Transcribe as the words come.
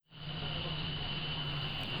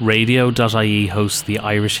Radio.ie hosts the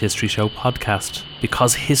Irish History Show podcast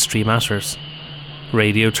because history matters.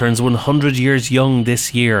 Radio turns 100 years young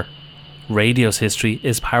this year. Radio's history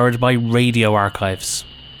is powered by Radio Archives.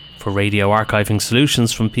 For radio archiving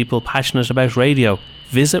solutions from people passionate about radio,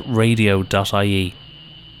 visit radio.ie.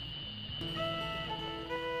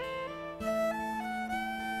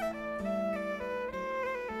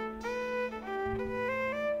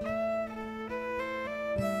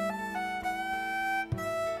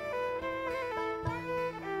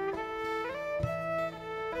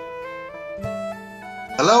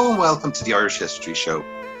 Hello and welcome to the Irish History Show.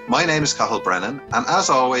 My name is Cathal Brennan, and as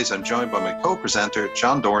always I'm joined by my co-presenter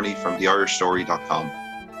John Dorney from theirishstory.com.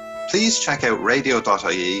 Please check out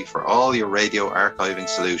radio.ie for all your radio archiving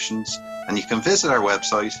solutions, and you can visit our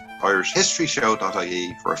website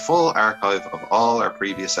irishhistoryshow.ie for a full archive of all our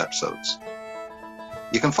previous episodes.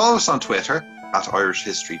 You can follow us on Twitter at Irish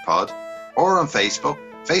History Pod, or on Facebook,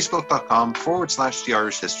 facebook.com/The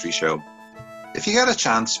Irish History Show. If you get a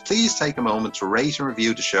chance, please take a moment to rate and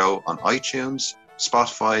review the show on iTunes,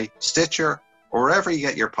 Spotify, Stitcher, or wherever you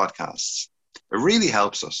get your podcasts. It really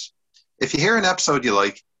helps us. If you hear an episode you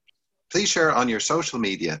like, please share it on your social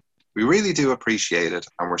media. We really do appreciate it,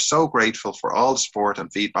 and we're so grateful for all the support and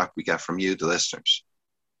feedback we get from you, the listeners.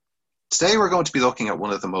 Today we're going to be looking at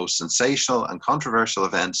one of the most sensational and controversial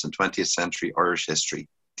events in 20th century Irish history,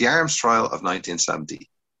 the Arms Trial of 1970.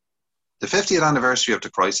 The 50th anniversary of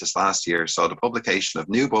the crisis last year saw the publication of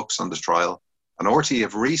new books on the trial, and RTÉ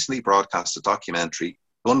have recently broadcast a documentary,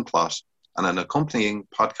 Gun Plot, and an accompanying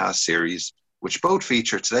podcast series, which both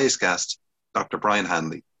feature today's guest, Dr. Brian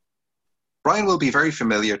Hanley. Brian will be very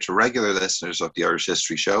familiar to regular listeners of the Irish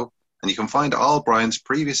History Show, and you can find all Brian's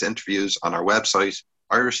previous interviews on our website,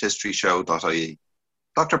 irishhistoryshow.ie.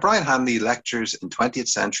 Dr. Brian Hanley lectures in 20th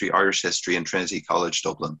century Irish history in Trinity College,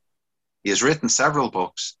 Dublin. He has written several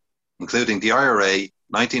books, including the IRA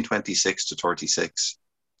 1926-36,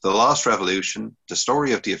 The Lost Revolution, The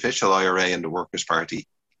Story of the Official IRA and the Workers' Party,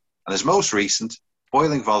 and his most recent,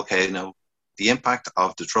 Boiling Volcano, The Impact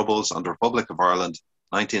of the Troubles on the Republic of Ireland,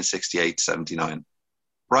 1968-79.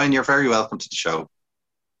 Brian, you're very welcome to the show.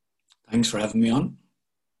 Thanks for having me on.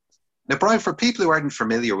 Now, Brian, for people who aren't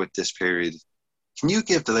familiar with this period, can you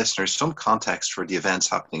give the listeners some context for the events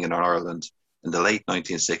happening in Ireland in the late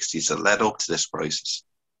 1960s that led up to this crisis?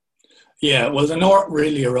 Yeah, well, the North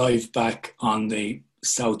really arrived back on the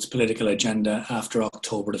South's political agenda after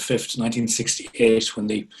October the 5th, 1968, when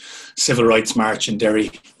the Civil Rights March in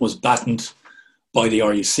Derry was battened by the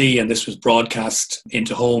RUC, and this was broadcast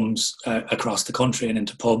into homes across the country and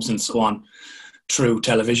into pubs and so on through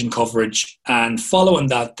television coverage. And following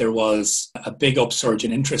that, there was a big upsurge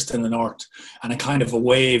in interest in the North and a kind of a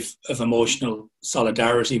wave of emotional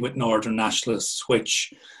solidarity with Northern nationalists,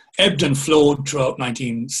 which ebbed and flowed throughout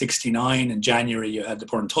 1969. In January, you had the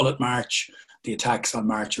Burntullet March, the attacks on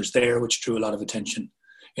marchers there, which drew a lot of attention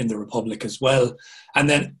in the Republic as well. And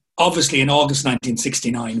then, obviously, in August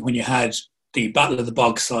 1969, when you had the Battle of the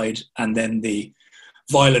Bogside and then the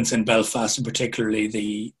violence in Belfast, and particularly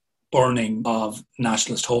the burning of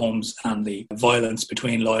nationalist homes and the violence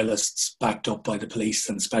between loyalists backed up by the police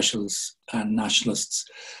and specials and nationalists,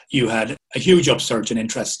 you had a huge upsurge in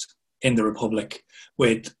interest in the Republic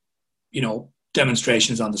with,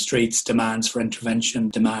 demonstrations on the streets, demands for intervention,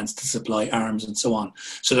 demands to supply arms and so on.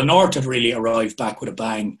 So the North had really arrived back with a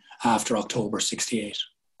bang after October 68.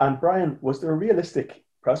 And Brian, was there a realistic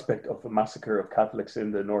prospect of a massacre of Catholics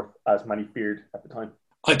in the North as many feared at the time?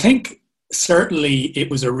 I think certainly it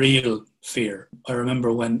was a real fear. I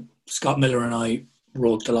remember when Scott Miller and I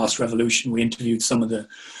wrote The Lost Revolution, we interviewed some of the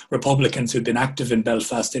Republicans who'd been active in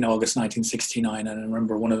Belfast in August 1969, and I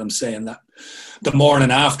remember one of them saying that the morning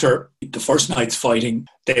after the first night's fighting,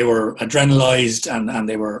 they were adrenalised and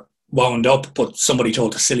they were wound up, but somebody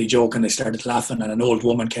told a silly joke and they started laughing, and an old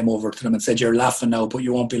woman came over to them and said, "You're laughing now, but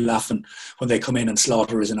you won't be laughing when they come in and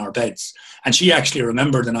slaughter us in our beds." And she actually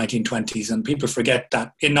remembered the 1920s, and people forget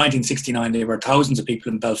that in 1969 there were thousands of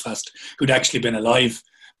people in Belfast who'd actually been alive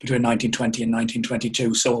between 1920 and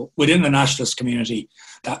 1922. So within the nationalist community,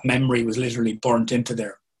 that memory was literally burnt into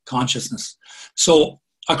their consciousness. So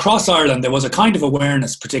across Ireland, there was a kind of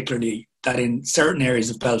awareness, particularly that in certain areas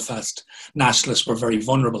of Belfast, nationalists were very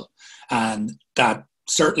vulnerable, and that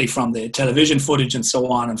certainly from the television footage and so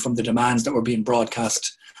on, and from the demands that were being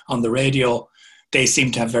broadcast on the radio, they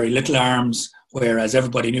seemed to have very little arms, whereas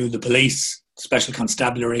everybody knew the police, special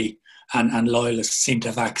constabulary, and loyalists seemed to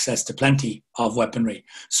have access to plenty of weaponry.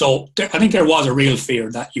 So I think there was a real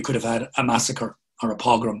fear that you could have had a massacre or a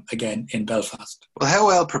pogrom again in Belfast. Well, how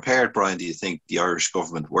well prepared, Brian, do you think the Irish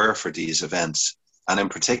government were for these events? And in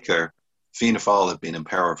particular, Fianna Fáil had been in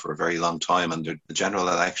power for a very long time under the general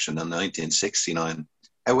election in 1969.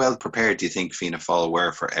 How well prepared do you think Fianna Fáil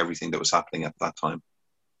were for everything that was happening at that time?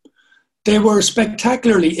 They were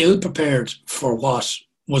spectacularly ill-prepared for what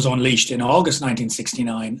was unleashed in August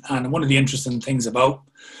 1969. And one of the interesting things about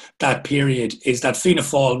that period is that Fianna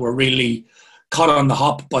Fáil were really caught on the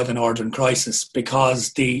hop by the Northern Crisis,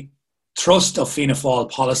 because the thrust of Fianna Fáil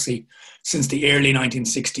policy since the early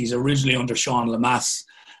 1960s, originally under Sean Lemass,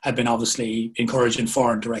 had been obviously encouraging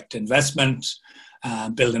foreign direct investment,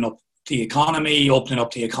 building up the economy, opening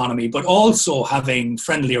up the economy, but also having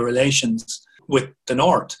friendlier relations with the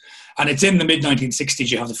North. And it's in the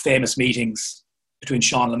mid-1960s you have the famous meetings between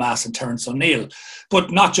Sean Lemass and Terence O'Neill,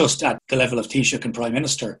 but not just at the level of Taoiseach and Prime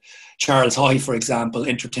Minister. Charles Haughey, for example,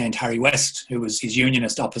 entertained Harry West, who was his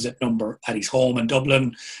unionist opposite number, at his home in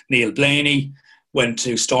Dublin. Neil Blaney went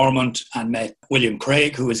to Stormont and met William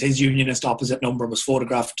Craig, who was his unionist opposite number, was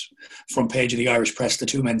photographed front page of the Irish Press, the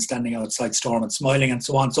two men standing outside Stormont smiling and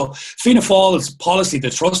so on. So Fianna Fáil's policy,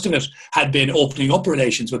 the thrust of it, had been opening up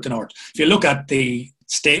relations with the North. If you look at the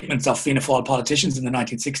statements of Fianna Fáil politicians in the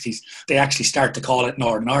 1960s, they actually start to call it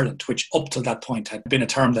Northern Ireland, which up till that point had been a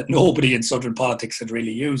term that nobody in southern politics had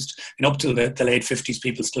really used. And up till the late 50s,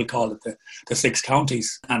 people still called it the six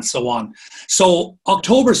counties and so on. So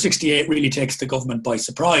October 68 really takes the government by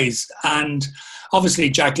surprise. And obviously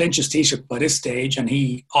Jack Lynch is Taoiseach by this stage, and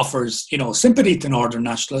he offers, sympathy to Northern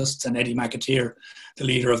nationalists, and Eddie McAteer, the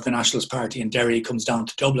leader of the Nationalist Party in Derry, comes down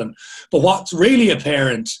to Dublin. But what's really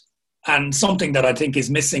apparent, and something that I think is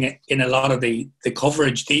missing in a lot of the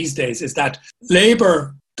coverage these days, is that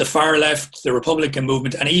Labour, the far left, the Republican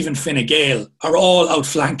movement, and even Fine Gael are all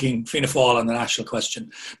outflanking Fianna Fáil on the national question.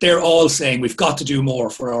 They're all saying we've got to do more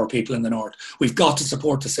for our people in the North. We've got to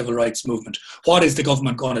support the civil rights movement. What is the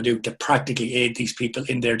government going to do to practically aid these people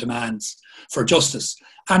in their demands for justice?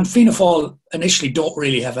 And Fianna Fáil initially don't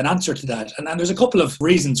really have an answer to that. And there's a couple of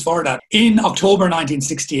reasons for that. In October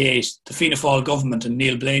 1968, the Fianna Fáil government, and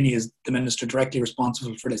Neil Blaney is the minister directly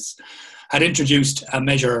responsible for this, had introduced a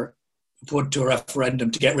measure put to a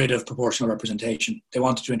referendum to get rid of proportional representation. They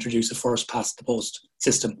wanted to introduce a first past the post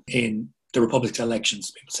system in the Republic's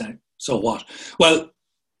elections. People say, so what? Well,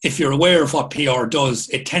 if you're aware of what PR does,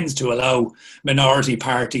 it tends to allow minority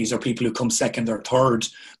parties or people who come second or third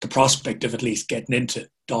the prospect of at least getting into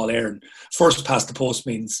Dáil Éireann. First past the post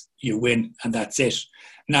means you win and that's it.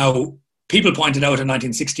 Now, people pointed out in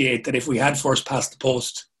 1968 that if we had first past the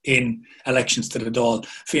post in elections to the Dáil,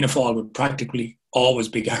 Fianna Fáil would practically always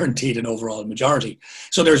be guaranteed an overall majority.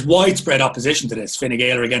 So there's widespread opposition to this. Fine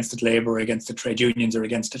Gael are against it, Labour are against it, trade unions are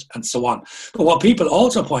against it, and so on. But what people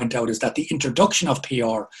also point out is that the introduction of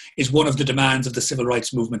PR is one of the demands of the civil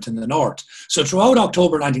rights movement in the North. So throughout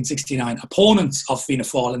October 1969, opponents of Fianna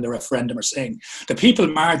Fáil in the referendum are saying the people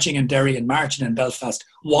marching in Derry and marching in Belfast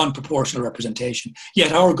want proportional representation,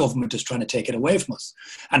 yet our government is trying to take it away from us.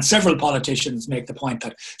 And several politicians make the point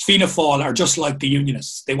that Fianna Fáil are just like the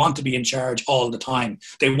Unionists. They want to be in charge all the time.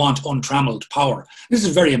 They want untrammeled power. This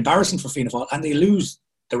is very embarrassing for Fianna Fáil, and they lose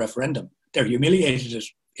the referendum. They're humiliated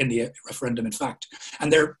in the referendum, in fact.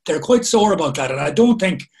 And they're quite sore about that. And I don't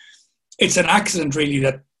think it's an accident, really,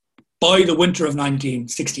 that by the winter of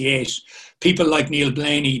 1968, people like Neil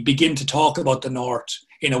Blaney begin to talk about the North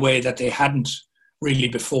in a way that they hadn't really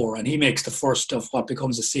before. And he makes the first of what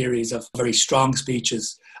becomes a series of very strong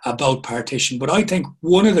speeches about partition. But I think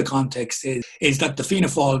one of the contexts is that the Fianna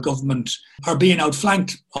Fáil government are being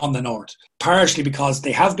outflanked on the North, partially because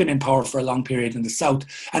they have been in power for a long period in the South,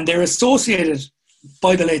 and they're associated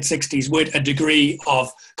by the late 60s with a degree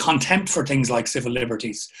of contempt for things like civil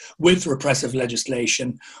liberties, with repressive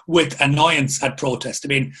legislation, with annoyance at protest. I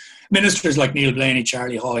mean, ministers like Neil Blaney,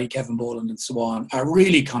 Charlie Haughey, Kevin Boland and so on are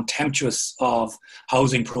really contemptuous of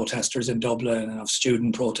housing protesters in Dublin and of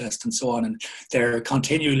student protests and so on. And they're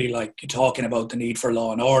continually talking about the need for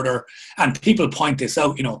law and order. And people point this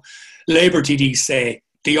out, Labour TDs say,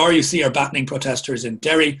 the RUC are battening protesters in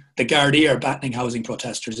Derry. The Gardaí are battening housing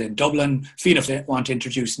protesters in Dublin. Fianna Fáil want to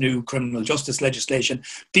introduce new criminal justice legislation.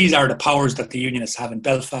 These are the powers that the Unionists have in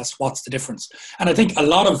Belfast. What's the difference? And I think a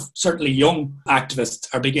lot of certainly young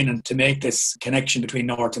activists are beginning to make this connection between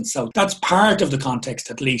North and South. That's part of the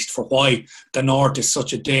context, at least, for why the North is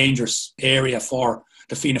such a dangerous area for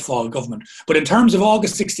the Fianna Fáil government. But in terms of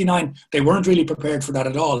August 69, they weren't really prepared for that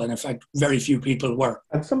at all. And in fact, very few people were.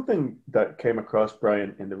 And something that came across,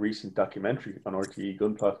 Brian, in the recent documentary on RTE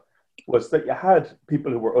Gunplot was that you had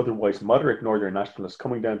people who were otherwise moderate Northern nationalists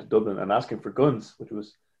coming down to Dublin and asking for guns, which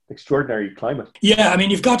was an extraordinary climate. Yeah, I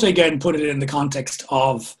mean, you've got to again put it in the context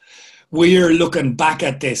of we're looking back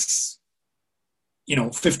at this,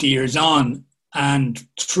 50 years on, and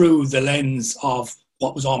through the lens of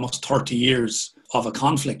what was almost 30 years of a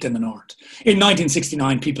conflict in the North. In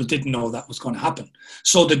 1969, people didn't know that was going to happen.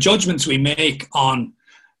 So the judgments we make on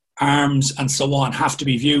arms and so on have to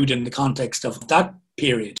be viewed in the context of that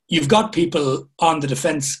period. You've got people on the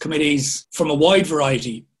defence committees from a wide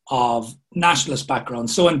variety of nationalist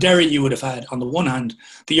backgrounds. So in Derry, you would have had, on the one hand,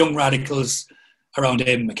 the young radicals around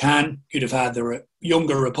Eamon McCann. You'd have had the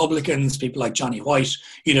younger Republicans, people like Johnny White.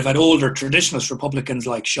 You'd have had older traditionalist Republicans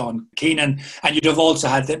like Sean Keenan. And you'd have also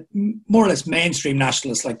had the more or less mainstream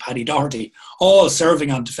nationalists like Paddy Doherty, all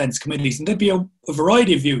serving on defence committees. And there'd be a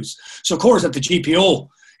variety of views. So, of course, at the GPO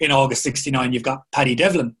in August 69, you've got Paddy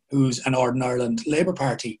Devlin, who's an Northern Ireland Labour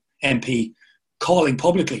Party MP, calling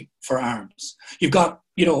publicly for arms. You've got,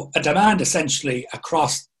 a demand essentially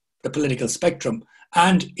across the political spectrum.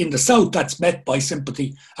 And in the South, that's met by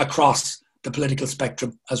sympathy across the political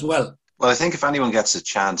spectrum as well. Well, I think if anyone gets a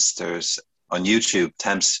chance, there's on YouTube,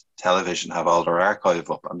 Thames Television have all their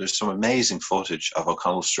archive up, and there's some amazing footage of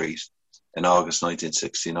O'Connell Street in August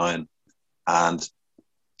 1969, and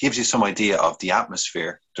gives you some idea of the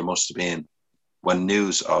atmosphere there must have been when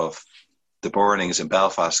news of the burnings in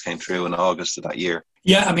Belfast came through in August of that year.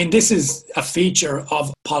 Yeah, I mean, this is a feature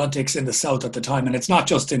of politics in the South at the time, and it's not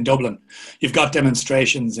just in Dublin. You've got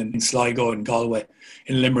demonstrations in Sligo and Galway,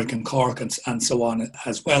 in Limerick and Cork and so on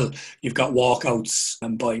as well. You've got walkouts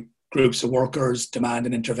by groups of workers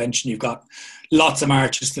demanding intervention. You've got lots of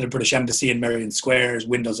marches to the British Embassy in Merrion Squares.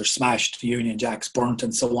 Windows are smashed, Union Jacks burnt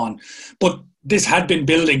and so on. But this had been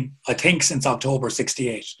building, I think, since October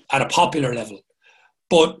 68 at a popular level.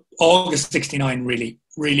 But August 69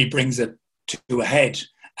 really brings it to a head.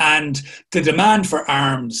 And the demand for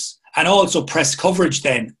arms and also press coverage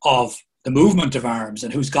then of the movement of arms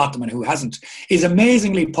and who's got them and who hasn't is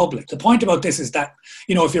amazingly public. The point about this is that,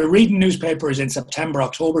 if you're reading newspapers in September,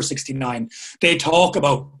 October 69, they talk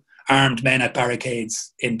about armed men at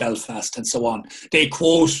barricades in Belfast and so on. They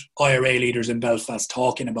quote IRA leaders in Belfast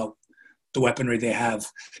talking about the weaponry they have.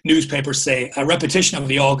 Newspapers say a repetition of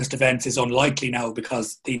the August events is unlikely now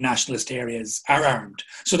because the nationalist areas are armed.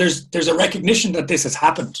 So there's a recognition that this has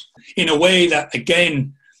happened in a way that,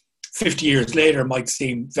 again, 50 years later might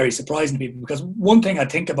seem very surprising to people. Because one thing I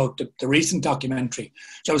think about the recent documentary,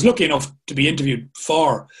 which I was lucky enough to be interviewed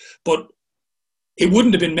for, but it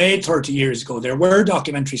wouldn't have been made 30 years ago. There were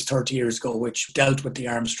documentaries 30 years ago which dealt with the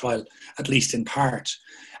arms trial, at least in part.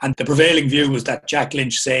 And the prevailing view was that Jack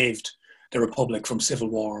Lynch saved the Republic from civil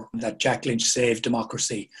war, that Jack Lynch saved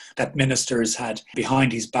democracy, that ministers had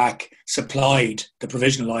behind his back supplied the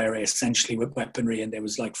provisional IRA essentially with weaponry, and there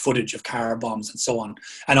was like footage of car bombs and so on.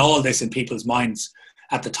 And all this in people's minds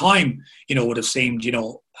at the time, would have seemed,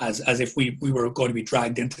 as if we were going to be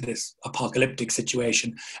dragged into this apocalyptic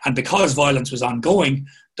situation. And because violence was ongoing,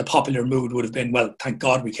 the popular mood would have been, well, thank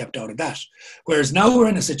God we kept out of that. Whereas now we're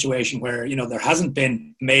in a situation where, there hasn't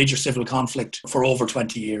been major civil conflict for over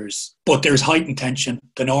 20 years, but there's heightened tension.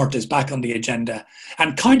 The North is back on the agenda.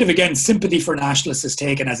 And kind of, again, sympathy for nationalists is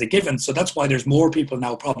taken as a given. So that's why there's more people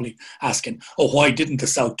now probably asking, why didn't the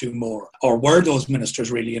South do more? Or were those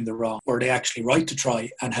ministers really in the wrong? Were they actually right to try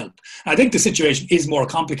and help? And I think the situation is more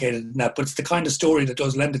complicated than that, but it's the kind of story that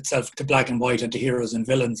does lend itself to black and white and to heroes and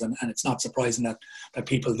villains. And it's not surprising that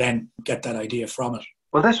people then get that idea from it.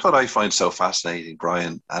 Well, that's what I find so fascinating,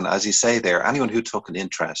 Brian. And as you say there, anyone who took an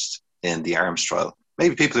interest in the arms trial,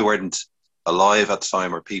 maybe people who weren't alive at the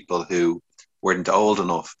time or people who weren't old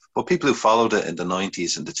enough, but people who followed it in the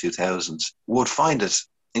 90s and the 2000s would find it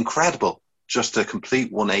incredible, just a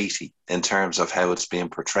complete 180 in terms of how it's being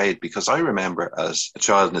portrayed. Because I remember as a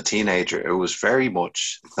child and a teenager, it was very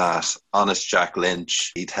much that honest Jack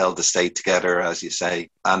Lynch, he'd held the state together, as you say,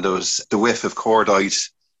 and there was the whiff of cordite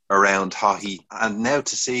around Haughey. And now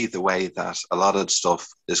to see the way that a lot of stuff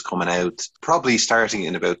is coming out, probably starting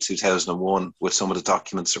in about 2001 with some of the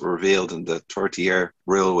documents that were revealed in the 30-year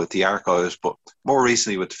rule with the archives, but more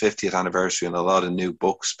recently with the 50th anniversary and a lot of new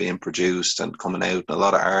books being produced and coming out and a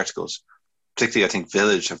lot of articles. Particularly, I think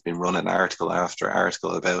Village have been running article after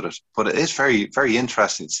article about it. But it is very, very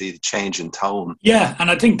interesting to see the change in tone. Yeah,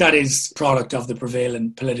 and I think that is product of the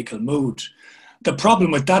prevailing political mood. The problem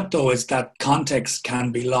with that, though, is that context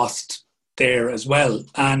can be lost there as well.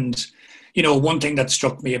 And, one thing that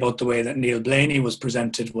struck me about the way that Neil Blaney was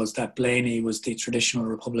presented was that Blaney was the traditional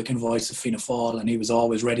Republican voice of Fianna Fáil, and he was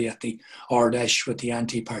always ready at the Ard Fheis with the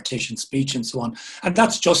anti-partition speech and so on. And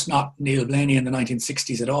that's just not Neil Blaney in the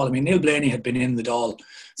 1960s at all. I mean, Neil Blaney had been in the Dáil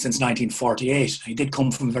since 1948. He did come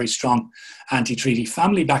from a very strong anti-treaty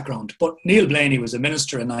family background, but Neil Blaney was a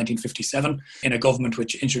minister in 1957 in a government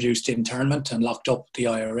which introduced internment and locked up the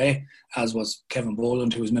IRA, as was Kevin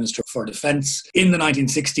Boland, who was Minister for Defence. In the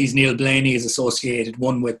 1960s, Neil Blaney is associated,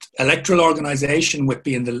 one, with electoral organisation, with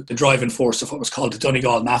being the driving force of what was called the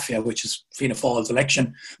Donegal Mafia, which is Fianna Fáil's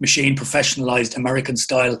election machine, professionalised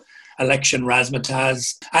American-style election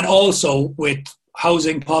razzmatazz, and also with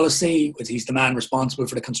housing policy, with he's the man responsible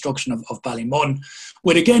for the construction of Ballymun,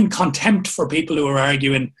 with, again, contempt for people who are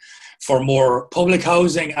arguing for more public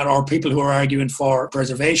housing or people who are arguing for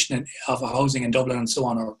preservation of housing in Dublin and so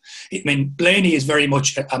on. Blaney is very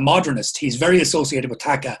much a modernist. He's very associated with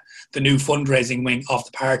TACA, the new fundraising wing of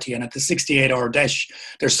the party. And at the 68 Ard Fheis,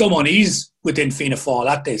 there's some unease within Fianna Fáil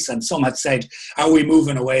at this. And some had said, are we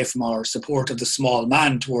moving away from our support of the small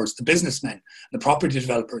man towards the businessmen, the property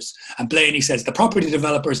developers? And Blaney says the property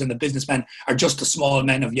developers and the businessmen are just the small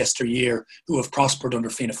men of yesteryear who have prospered under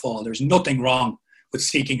Fianna Fáil. There's nothing wrong with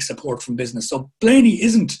seeking support from business. So Blaney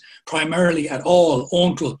isn't primarily at all,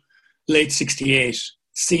 until late 68,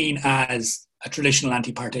 seen as a traditional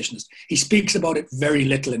anti-partitionist. He speaks about it very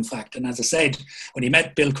little, in fact. And as I said, when he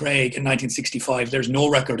met Bill Craig in 1965, there's no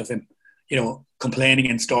record of him, complaining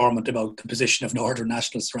in Stormont about the position of Northern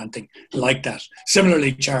Nationalists or anything like that.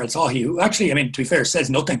 Similarly, Charles Haughey, who actually, to be fair, says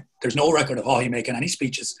nothing. There's no record of Haughey making any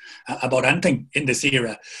speeches about anything in this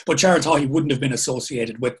era. But Charles Haughey wouldn't have been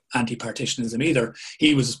associated with anti-partitionism either.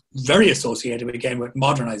 He was very associated, again, with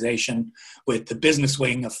modernisation, with the business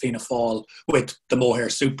wing of Fianna Fáil, with the Mohair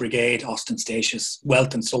Soup Brigade, ostentatious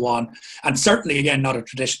wealth and so on. And certainly, again, not a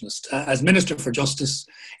traditionalist. As Minister for Justice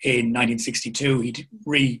in 1962, he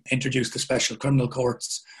reintroduced the special criminal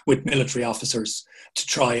courts with military officers to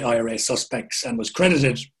try IRA suspects, and was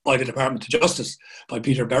credited by the Department of Justice, by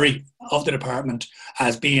Peter Berry of the department,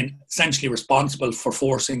 as being essentially responsible for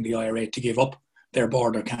forcing the IRA to give up their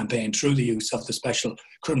border campaign through the use of the special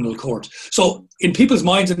criminal court. So in people's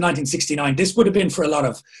minds in 1969, this would have been, for a lot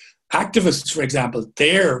of activists, for example,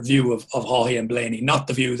 their view of Haughey and Blaney, not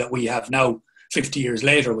the view that we have now 50 years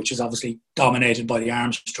later, which is obviously dominated by the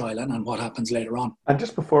arms trial and what happens later on. And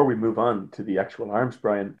just before we move on to the actual arms,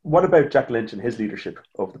 Brian, what about Jack Lynch and his leadership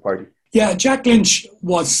of the party? Yeah, Jack Lynch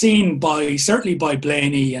was seen certainly by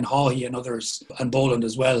Blaney and Haughey and others, and Boland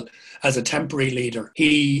as well, as a temporary leader.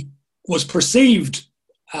 He was perceived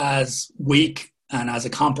as weak and as a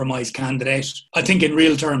compromise candidate. I think in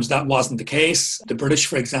real terms that wasn't the case. The British,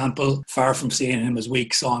 for example, far from seeing him as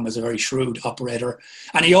weak, saw him as a very shrewd operator.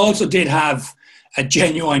 And he also did have a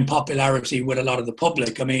genuine popularity with a lot of the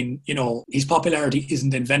public. His popularity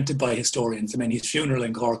isn't invented by historians. His funeral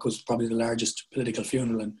in Cork was probably the largest political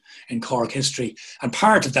funeral in Cork history. And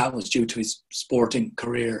part of that was due to his sporting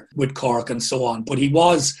career with Cork and so on. But he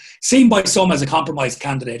was seen by some as a compromise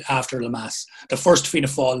candidate after Lemass, the first Fianna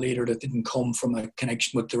Fáil leader that didn't come from a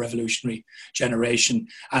connection with the revolutionary generation.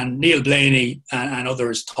 And Neil Blaney and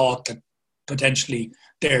others thought that potentially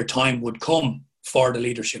their time would come for the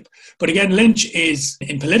leadership. But again, Lynch is,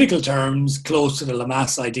 in political terms, close to the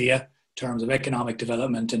Lemass idea, in terms of economic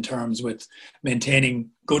development, in terms with maintaining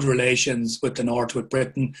good relations with the North, with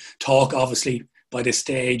Britain. Talk, obviously, by this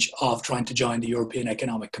stage of trying to join the European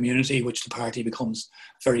Economic Community, which the party becomes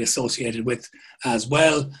very associated with as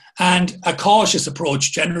well. And a cautious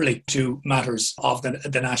approach generally to matters of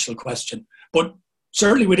the national question. But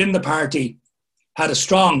certainly within the party, had a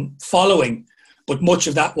strong following, but much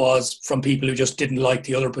of that was from people who just didn't like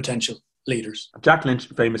the other potential leaders. Jack Lynch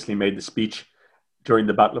famously made the speech during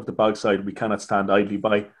the Battle of the Bogside, "We cannot stand idly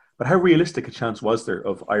by." But how realistic a chance was there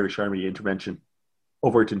of Irish Army intervention,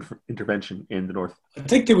 overt intervention in the North? I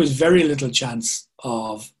think there was very little chance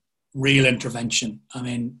of real intervention.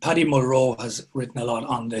 Paddy Mulrow has written a lot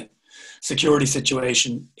on the security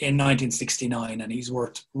situation in 1969, and he's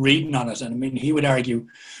worth reading on it. And he would argue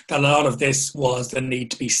that a lot of this was the need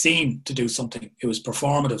to be seen to do something. It was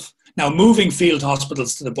performative. Now, moving field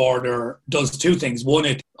hospitals to the border does two things. One,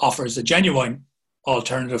 it offers a genuine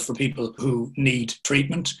alternative for people who need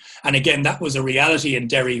treatment. And again, that was a reality in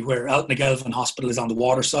Derry, where Altnagelvin Hospital is on the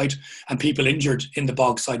water side, and people injured in the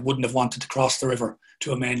Bogside wouldn't have wanted to cross the river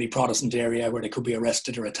to a mainly Protestant area where they could be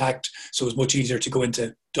arrested or attacked. So it was much easier to go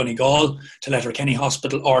into Donegal, to Letterkenny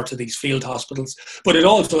Hospital, or to these field hospitals. But it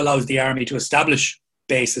also allows the army to establish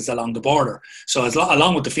bases along the border. So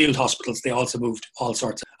along with the field hospitals, they also moved all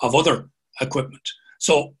sorts of other equipment.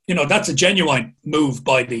 So, that's a genuine move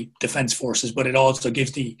by the Defence Forces, but it also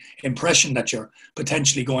gives the impression that you're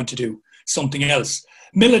potentially going to do something else.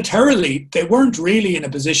 Militarily, they weren't really in a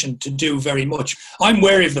position to do very much. I'm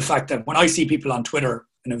wary of the fact that when I see people on Twitter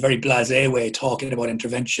in a very blasé way talking about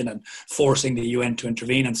intervention and forcing the UN to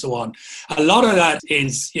intervene and so on, a lot of that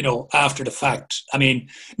is, after the fact. I mean,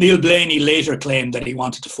 Neil Blaney later claimed that he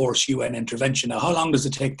wanted to force UN intervention. Now, how long does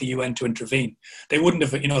it take the UN to intervene? They wouldn't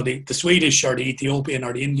have, the Swedish or the Ethiopian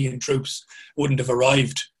or the Indian troops wouldn't have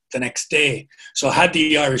arrived the next day. So had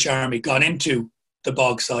the Irish Army gone into the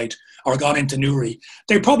Bogside or gone into Newry,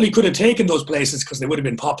 they probably could have taken those places because they would have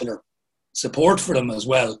been popular support for them as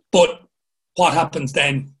well. But what happens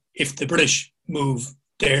then if the British move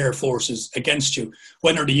their forces against you?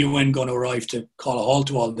 When are the UN going to arrive to call a halt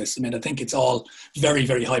to all this? I mean, I think it's all very,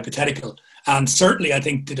 very hypothetical. And certainly I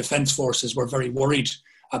think the Defence Forces were very worried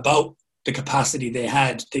about the capacity they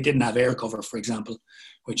had. They didn't have air cover, for example,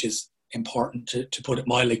 which is important to put it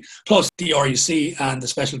mildly. Plus, the RUC and the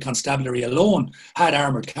Special Constabulary alone had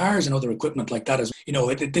armoured cars and other equipment like that.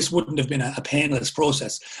 This wouldn't have been a painless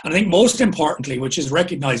process. And I think most importantly, which is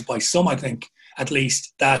recognised by some, I think, at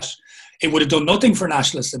least, that it would have done nothing for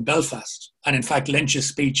nationalists in Belfast. And in fact, Lynch's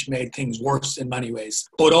speech made things worse in many ways.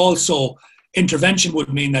 But also, intervention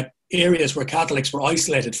would mean that areas where Catholics were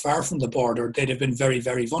isolated far from the border, they'd have been very,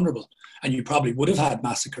 very vulnerable. And you probably would have had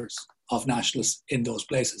massacres of nationalists in those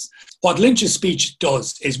places. What Lynch's speech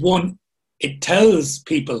does is, one, it tells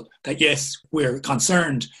people that, yes, we're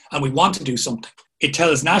concerned and we want to do something. It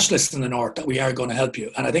tells nationalists in the north that we are going to help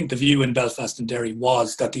you. And I think the view in Belfast and Derry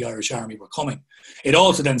was that the Irish Army were coming. It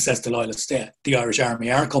also then says to Loyal State, the Irish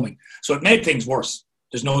Army are coming. So it made things worse.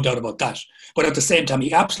 There's no doubt about that. But at the same time,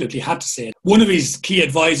 he absolutely had to say it. One of his key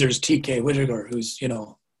advisors, T.K. Whittaker, who's,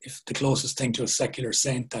 if the closest thing to a secular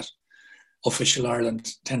saint that official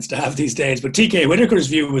Ireland tends to have these days. But T.K. Whittaker's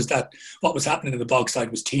view was that what was happening in the Bogside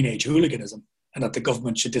was teenage hooliganism and that the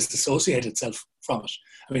government should disassociate itself from it.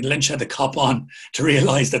 I mean, Lynch had the cop on to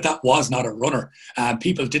realise that that was not a runner.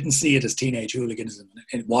 People didn't see it as teenage hooliganism.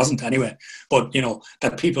 It wasn't anyway. But,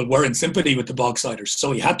 that people were in sympathy with the Bogsiders.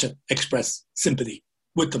 So he had to express sympathy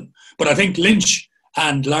with them. But I think Lynch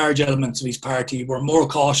and large elements of his party were more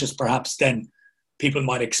cautious perhaps than people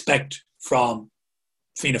might expect from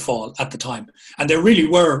Fianna Fáil at the time. And there really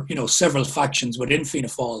were, several factions within Fianna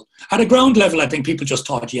Fáil. At a ground level, I think people just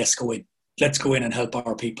thought, yes, go in. Let's go in and help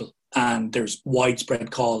our people. And there's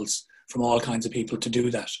widespread calls from all kinds of people to do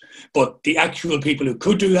that. But the actual people who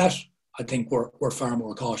could do that, I think were far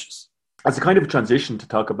more cautious. As a kind of a transition to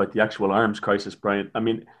talk about the actual arms crisis, Brian, I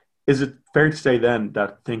mean, is it fair to say then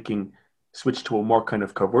that thinking switched to a more kind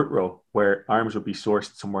of covert role where arms would be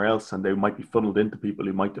sourced somewhere else and they might be funneled into people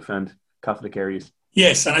who might defend Catholic areas?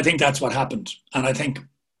 Yes, and I think that's what happened. And I think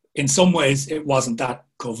in some ways it wasn't that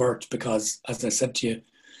covert because, as I said to you,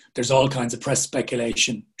 there's all kinds of press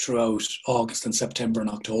speculation throughout August and September and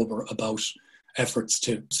October about efforts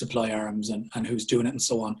to supply arms and who's doing it and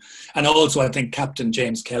so on. And also I think Captain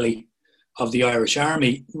James Kelly of the Irish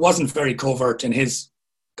Army wasn't very covert in his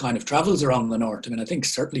kind of travels around the north. I mean, I think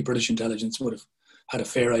certainly British intelligence would have had a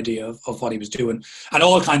fair idea of what he was doing. And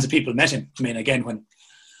all kinds of people met him. I mean, again,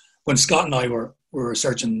 when Scott and I were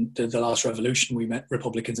researching the last revolution, we met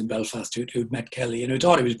Republicans in Belfast who'd met Kelly and who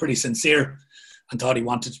thought he was pretty sincere and thought he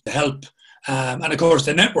wanted to help. And of course,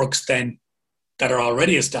 the networks then that are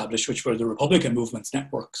already established, which were the Republican movement's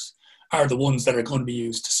networks, are the ones that are going to be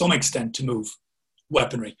used to some extent to move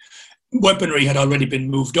weaponry. Weaponry had already been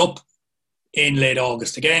moved up in late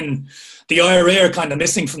August. Again, the IRA are kind of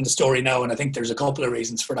missing from the story now, and I think there's a couple of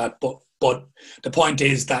reasons for that. But the point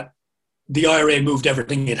is that the IRA moved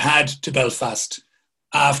everything it had to Belfast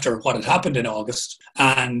after what had happened in August,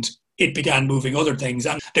 and it began moving other things.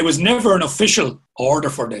 And there was never an official order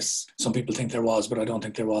for this. Some people think there was, but I don't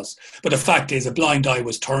think there was. But the fact is, a blind eye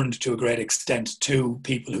was turned to a great extent to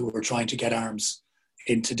people who were trying to get arms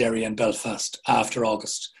into Derry and Belfast after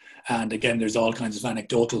August. And again, there's all kinds of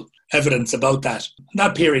anecdotal evidence about that.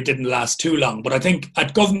 That period didn't last too long, but I think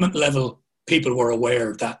at government level, people were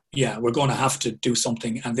aware that, yeah, we're going to have to do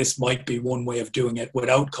something, and this might be one way of doing it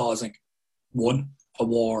without causing, a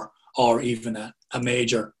war or even a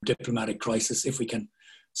major diplomatic crisis if we can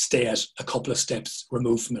stay at a couple of steps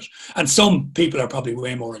removed from it. And some people are probably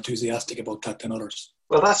way more enthusiastic about that than others.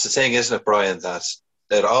 Well, that's the thing, isn't it, Brian, that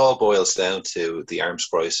it all boils down to the arms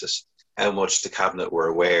crisis, how much the cabinet were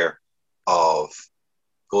aware of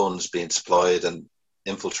guns being supplied and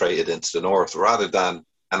infiltrated into the north rather than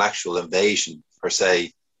an actual invasion per se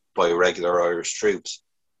by regular Irish troops.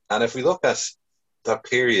 And if we look at that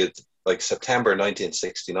period, like September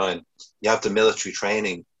 1969, you have the military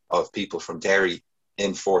training of people from Derry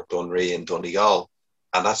in Fort Dunree in Donegal.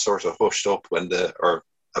 And that's sort of hushed up or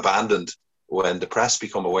abandoned when the press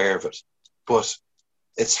become aware of it. But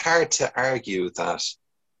it's hard to argue that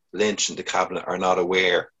Lynch and the cabinet are not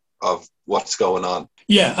aware of what's going on.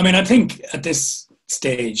 Yeah, I mean, I think at this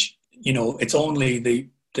stage, it's only the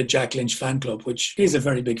Jack Lynch fan club, which is a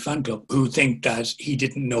very big fan club, who think that he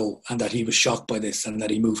didn't know and that he was shocked by this and that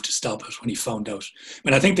he moved to stop it when he found out. I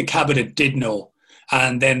mean, I think the cabinet did know.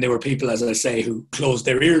 And then there were people, as I say, who closed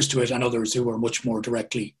their ears to it and others who were much more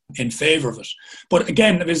directly in favour of it. But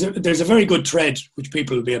again, there's a very good thread, which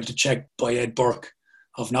people will be able to check, by Ed Burke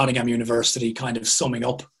of Nottingham University, kind of summing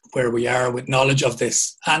up where we are with knowledge of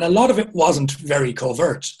this. And a lot of it wasn't very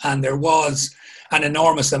covert. And there was an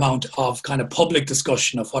enormous amount of kind of public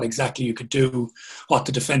discussion of what exactly you could do, what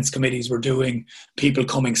the defence committees were doing, people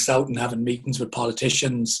coming south and having meetings with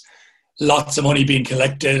politicians, lots of money being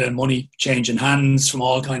collected and money changing hands from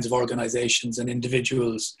all kinds of organisations and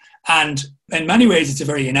individuals. And in many ways, it's a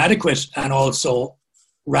very inadequate and also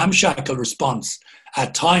ramshackle response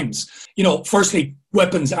at times. Firstly,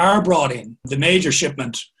 weapons are brought in. The major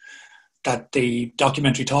shipment that the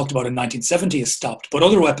documentary talked about in 1970 is stopped, but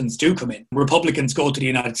other weapons do come in. Republicans go to the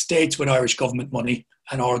United States with Irish government money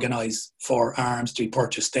and organise for arms to be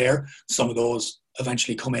purchased there. Some of those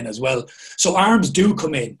eventually come in as well. So arms do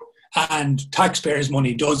come in, and taxpayers'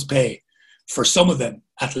 money does pay for some of them,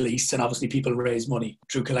 at least. And obviously people raise money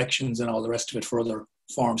through collections and all the rest of it for other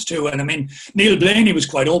forms too. And I mean, Neil Blaney was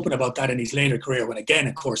quite open about that in his later career, when again,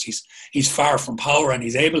 of course, he's far from power and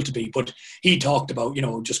he's able to be, but he talked about,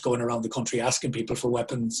 just going around the country asking people for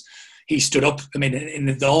weapons. He stood up, in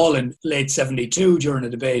the Dáil in late 72 during a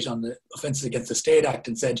debate on the Offences Against the State Act,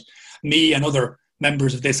 and said, me and other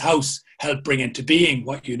members of this House helped bring into being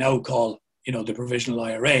what you now call, the Provisional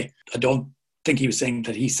IRA. I don't think he was saying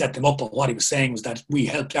that he set them up, but what he was saying was that we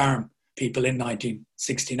helped arm people in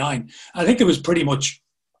 1969. I think there was pretty much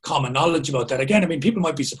common knowledge about that. Again, people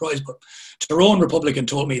might be surprised, but Tyrone Republican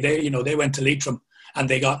told me they went to Leitrim and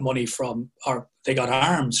they got money they got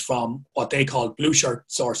arms from what they called blue shirt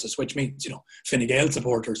sources, which means, Fine Gael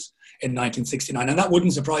supporters in 1969. And that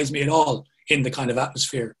wouldn't surprise me at all in the kind of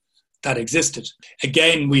atmosphere that existed.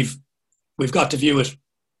 Again, we've got to view it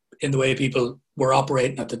in the way people were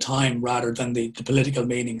operating at the time rather than the political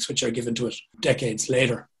meanings which are given to it decades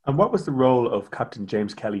later. And what was the role of Captain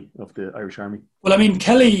James Kelly of the Irish Army? Well,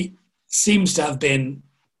 Kelly seems to have been,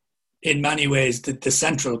 in many ways, the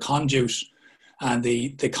central conduit and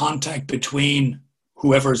the contact between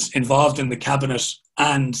whoever's involved in the cabinet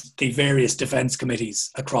and the various defence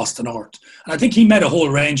committees across the north. And I think he met a whole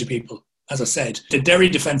range of people, as I said. The Derry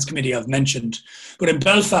Defence Committee I've mentioned, but in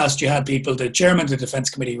Belfast you had people, the chairman of the Defence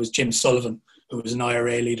Committee was Jim Sullivan, who was an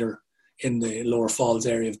IRA leader in the Lower Falls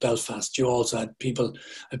area of Belfast. You also had people,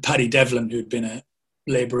 Paddy Devlin, who'd been a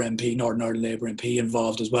Labour MP, Northern Ireland Labour MP,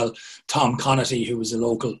 involved as well. Tom Connaughty, who was a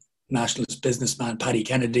local nationalist businessman. Paddy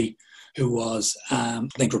Kennedy, who was, I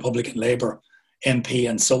think, Republican Labour MP,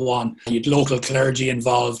 and so on. You'd local clergy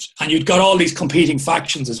involved. And you'd got all these competing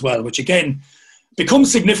factions as well, which again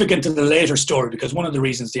becomes significant in the later story, because one of the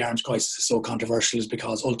reasons the arms crisis is so controversial is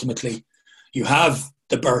because ultimately you have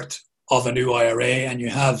the birth of a new IRA and you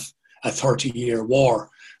have a 30-year war.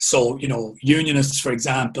 So, unionists, for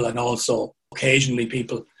example, and also occasionally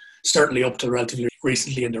people, certainly up to relatively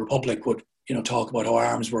recently in the Republic, would, talk about how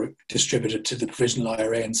arms were distributed to the Provisional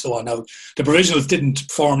IRA and so on. Now, the Provisionals didn't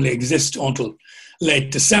formally exist until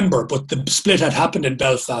late December, but the split had happened in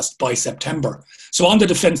Belfast by September. So on the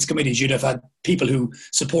defence committees, you'd have had people who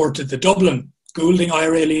supported the Dublin Goulding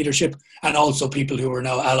IRA leadership, and also people who were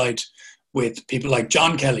now allied with people like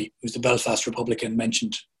John Kelly, who's the Belfast Republican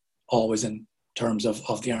mentioned always in terms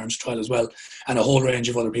of the arms trial as well, and a whole range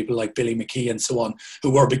of other people like Billy McKee and so on,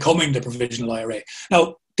 who were becoming the Provisional IRA.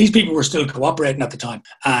 Now, these people were still cooperating at the time,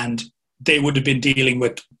 and they would have been dealing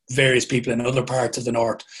with various people in other parts of the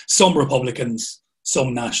north, some Republicans,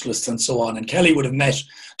 some nationalists and so on. And Kelly would have met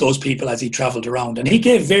those people as he travelled around, and he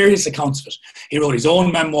gave various accounts of it. He wrote his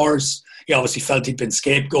own memoirs. He obviously felt he'd been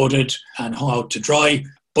scapegoated and hung out to dry,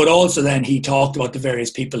 but also then he talked about the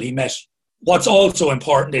various people he met. What's also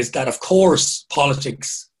important is that, of course,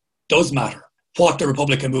 politics does matter. What the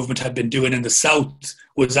Republican movement had been doing in the South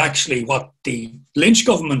was actually what the Lynch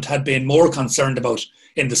government had been more concerned about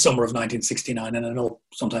in the summer of 1969. And I know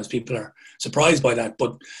sometimes people are surprised by that,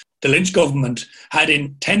 but the Lynch government had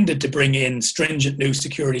intended to bring in stringent new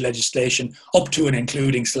security legislation up to and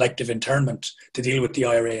including selective internment to deal with the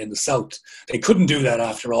IRA in the South. They couldn't do that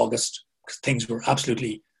after August because things were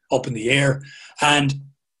absolutely up in the air. And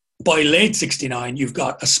by late 69, you've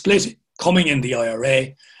got a split coming in the IRA,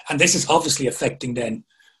 and this is obviously affecting then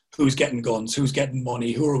who's getting guns, who's getting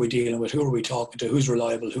money, who are we dealing with, who are we talking to, who's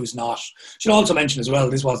reliable, who's not. Should also mention as well,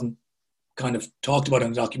 this wasn't kind of talked about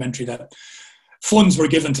in the documentary, that funds were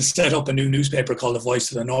given to set up a new newspaper called The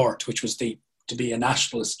Voice of the North, which was to be a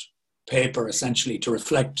nationalist paper, essentially, to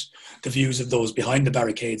reflect the views of those behind the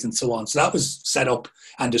barricades and so on. So that was set up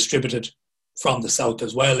and distributed from the south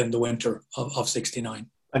as well in the winter of 69.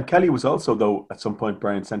 And Kelly was also, though, at some point,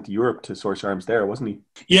 Brian, sent to Europe to source arms there, wasn't he?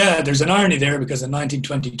 Yeah, there's an irony there, because in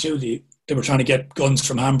 1922, they were trying to get guns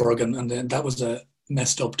from Hamburg, and then that was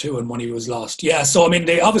messed up too, and money was lost. Yeah, so I mean,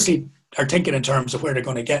 they obviously are thinking in terms of where they're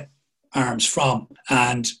going to get arms from.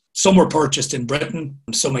 And some were purchased in Britain,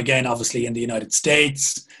 some again, obviously, in the United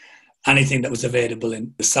States. Anything that was available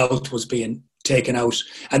in the south was being taken out.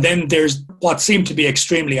 And then there's what seemed to be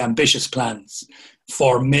extremely ambitious plans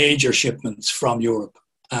for major shipments from Europe.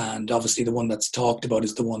 And obviously the one that's talked about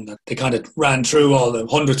is the one that they kind of ran through all the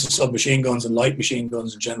hundreds of submachine guns and light machine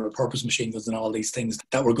guns and general purpose machine guns and all these things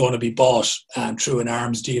that were going to be bought through an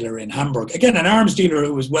arms dealer in Hamburg. Again, an arms dealer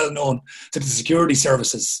who was well known to the security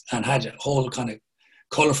services and had a whole kind of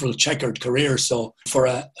colourful checkered career. So for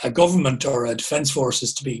a government or a defence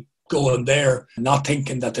forces to be going there and not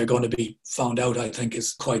thinking that they're going to be found out, I think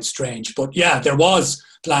is quite strange. But yeah, there was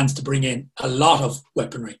plans to bring in a lot of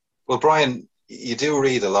weaponry. Well, Brian, you do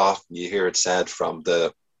read a lot, and you hear it said from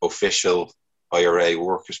the official IRA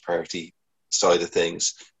Workers' Party side of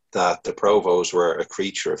things that the Provos were a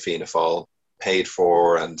creature of Fianna Fáil, paid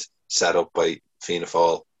for and set up by Fianna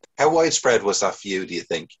Fáil. How widespread was that view, do you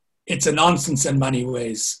think? It's a nonsense in many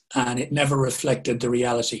ways, and it never reflected the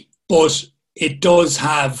reality. But it does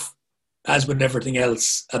have, as with everything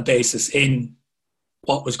else, a basis in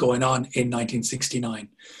what was going on in 1969,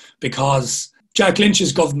 because Jack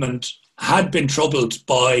Lynch's government had been troubled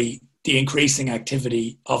by the increasing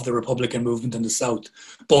activity of the Republican movement in the South,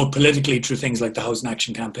 both politically through things like the Housing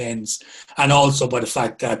Action campaigns, and also by the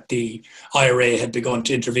fact that the IRA had begun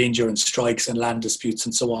to intervene during strikes and land disputes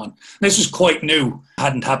and so on. This was quite new,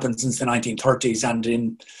 hadn't happened since the 1930s, and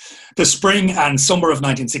in the spring and summer of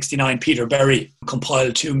 1969, Peter Berry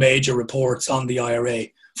compiled two major reports on the IRA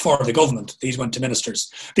for the government. These went to ministers.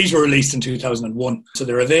 These were released in 2001, so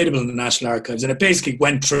they're available in the National Archives, and it basically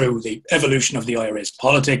went through the evolution of the IRA's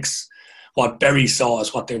politics, what Berry saw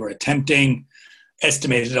as what they were attempting,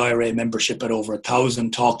 estimated IRA membership at over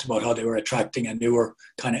 1,000, talked about how they were attracting a newer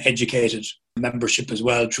kind of educated membership as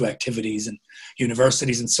well through activities and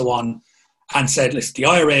universities and so on, and said, listen, the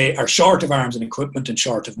IRA are short of arms and equipment and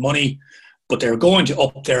short of money, but they're going to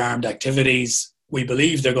up their armed activities. We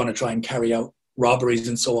believe they're going to try and carry out robberies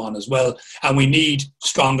and so on as well, and we need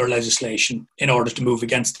stronger legislation in order to move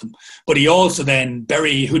against them. But he also then,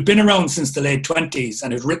 Berry, who'd been around since the late 20s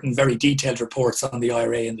and had written very detailed reports on the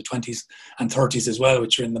IRA in the 20s and 30s as well,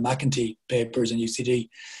 which are in the McEntee papers and UCD,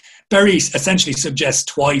 Berry essentially suggests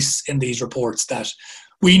twice in these reports that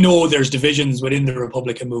we know there's divisions within the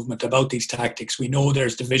Republican movement about these tactics. We know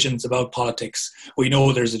there's divisions about politics. We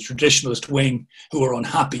know there's a traditionalist wing who are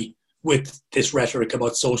unhappy with this rhetoric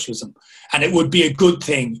about socialism. And it would be a good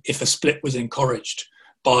thing if a split was encouraged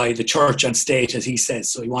by the church and state, as he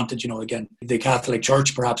says. So he wanted, again, the Catholic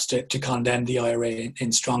Church perhaps to condemn the IRA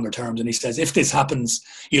in stronger terms. And he says, if this happens,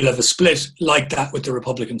 you'll have a split like that with the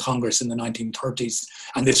Republican Congress in the 1930s,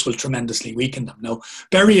 and this will tremendously weaken them. Now,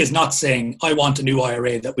 Berry is not saying, I want a new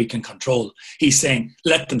IRA that we can control. He's saying,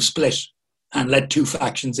 let them split and let two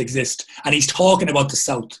factions exist. And he's talking about the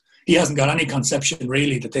South. He hasn't got any conception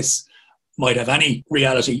really that this might have any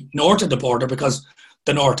reality north of the border, because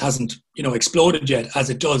the North hasn't, exploded yet, as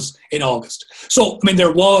it does in August. So,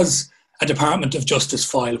 there was a Department of Justice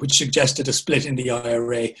file which suggested a split in the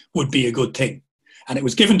IRA would be a good thing. And it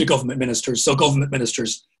was given to government ministers, so government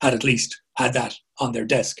ministers had at least had that on their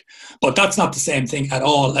desk. But that's not the same thing at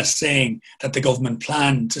all as saying that the government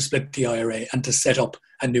planned to split the IRA and to set up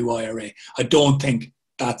a new IRA. I don't think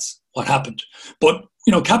that's what happened. But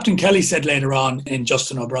Captain Kelly said later on in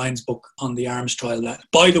Justin O'Brien's book on the arms trial that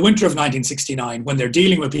by the winter of 1969, when they're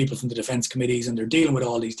dealing with people from the defence committees and they're dealing with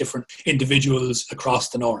all these different individuals across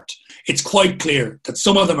the North, it's quite clear that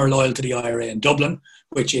some of them are loyal to the IRA in Dublin,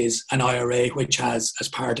 which is an IRA which has, as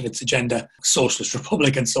part of its agenda, Socialist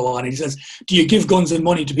Republic and so on. And he says, do you give guns and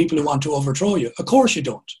money to people who want to overthrow you? Of course you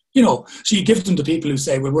don't. So you give them to people who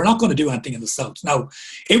say, well, we're not going to do anything in the South. Now,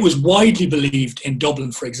 it was widely believed in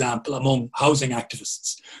Dublin, for example, among housing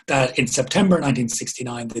activists, that in September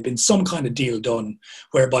 1969, there'd been some kind of deal done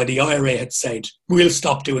whereby the IRA had said, we'll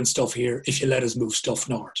stop doing stuff here if you let us move stuff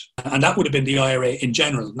north. And that would have been the IRA in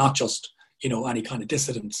general, not just, any kind of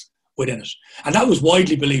dissidents within it. And that was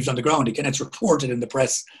widely believed on the ground. Again, it's reported in the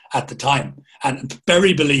press at the time. And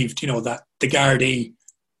Berry believed, that the Gardaí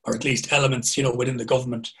or at least elements, within the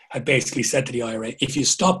government had basically said to the IRA, if you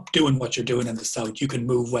stop doing what you're doing in the south, you can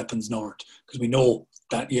move weapons north, because we know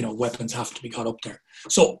that, weapons have to be got up there.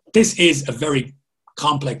 So this is a very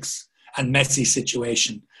complex and messy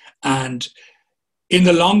situation. And in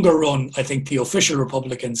the longer run, I think the official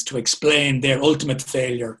Republicans, to explain their ultimate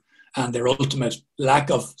failure and their ultimate lack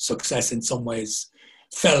of success in some ways,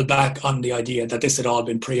 fell back on the idea that this had all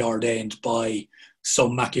been preordained by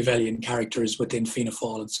some Machiavellian characters within Fianna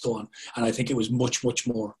Fáil and so on. And I think it was much, much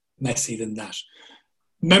more messy than that.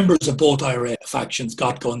 Members of both IRA factions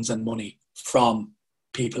got guns and money from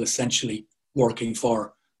people essentially working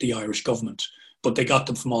for the Irish government, but they got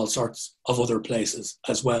them from all sorts of other places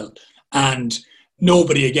as well. And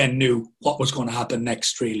nobody again knew what was going to happen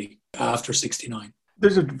next, really, after 69.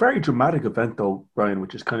 There's a very dramatic event, though, Brian,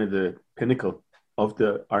 which is kind of the pinnacle of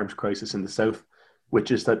the arms crisis in the south,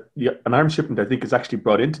 which is that an arms shipment, I think, is actually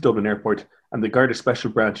brought into Dublin Airport, and the Garda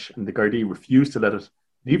Special Branch and the Gardaí refused to let it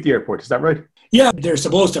leave the airport. Is that right? Yeah, they're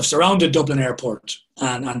supposed to have surrounded Dublin Airport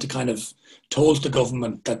and to kind of told the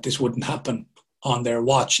government that this wouldn't happen on their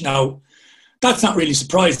watch. Now, that's not really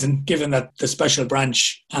surprising, given that the Special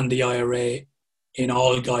Branch and the IRA in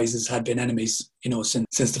all guises had been enemies,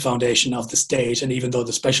 since the foundation of the state. And even though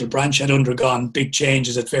the Special Branch had undergone big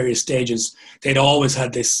changes at various stages, they'd always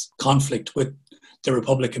had this conflict with the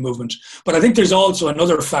Republican movement. But I think there's also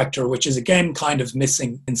another factor, which is again kind of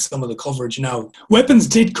missing in some of the coverage now. Weapons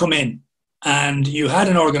did come in, and you had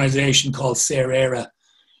an organisation called Saor Éire,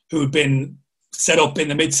 who had been set up in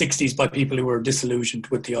the mid-60s by people who were disillusioned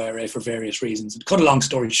with the IRA for various reasons. And cut a long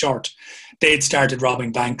story short, they had started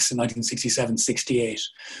robbing banks in 1967-68.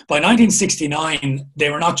 By 1969, they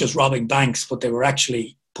were not just robbing banks, but they were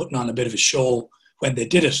actually putting on a bit of a show when they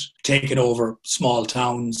did it, taking over small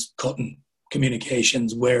towns, cutting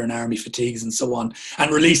communications, wearing army fatigues and so on,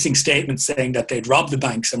 and releasing statements saying that they'd robbed the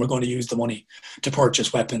banks and were going to use the money to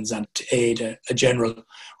purchase weapons and to aid a general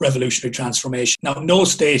revolutionary transformation. Now, no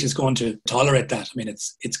state is going to tolerate that. I mean,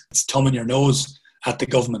 it's thumbing your nose at the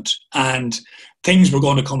government, and things were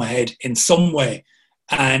going to come ahead in some way.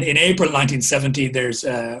 And in April 1970, there's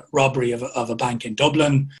a robbery of a bank in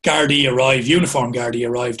Dublin. Uniformed Gardaí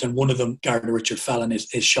arrived, and one of them, Garda Richard Fallon, is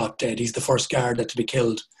shot dead. He's the first Garda to be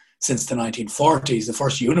killed since the 1940s, the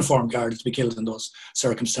first uniformed Garda to be killed in those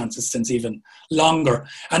circumstances since even longer.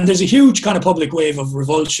 And there's a huge kind of public wave of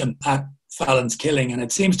revulsion at Fallon's killing, and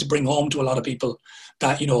it seems to bring home to a lot of people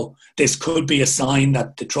that, this could be a sign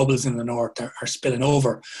that the troubles in the north are spilling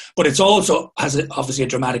over. But it's also has obviously a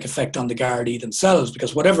dramatic effect on the Gardaí themselves,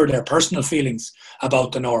 because whatever their personal feelings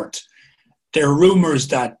about the north, there are rumours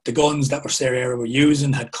that the guns that Saor Éire were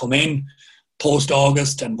using had come in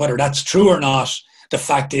post-August, and whether that's true or not, the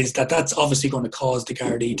fact is that that's obviously going to cause the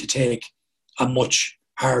Gardaí to take a much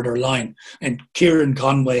harder line. And Kieran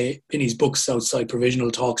Conway, in his book Southside Provisional,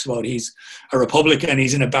 talks about he's a Republican,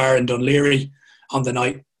 he's in a bar in Dunleary on the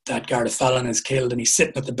night that Garda Fallon is killed, and he's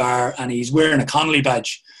sitting at the bar and he's wearing a Connolly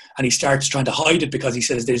badge, and he starts trying to hide it because he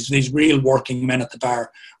says there's these real working men at the bar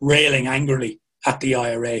railing angrily at the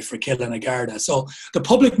IRA for killing a Garda. So the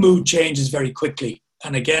public mood changes very quickly.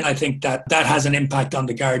 And again, I think that has an impact on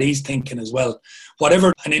the Gardaí's thinking as well.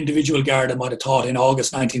 Whatever an individual Garda might have thought in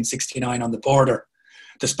August 1969 on the border,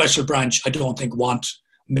 the Special Branch, I don't think, want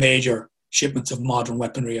major shipments of modern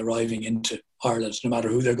weaponry arriving into Ireland, no matter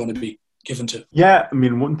who they're going to be given to. Yeah, I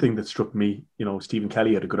mean, one thing that struck me, Stephen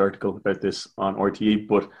Kelly had a good article about this on RTE,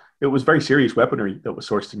 but it was very serious weaponry that was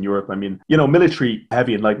sourced in Europe. I mean, military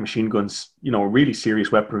heavy and light machine guns, really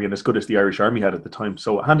serious weaponry, and as good as the Irish Army had at the time.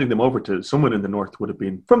 So handing them over to someone in the north would have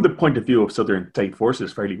been, from the point of view of Southern State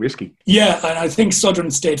Forces, fairly risky. Yeah, and I think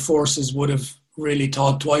Southern State Forces would have really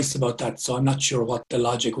thought twice about that. So I'm not sure what the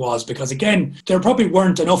logic was, because again, there probably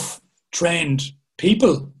weren't enough trained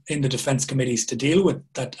people in the defence committees to deal with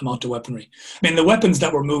that amount of weaponry. I mean, the weapons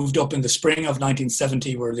that were moved up in the spring of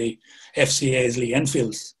 1970 were the FCA's Lee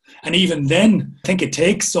Enfields. And even then, I think it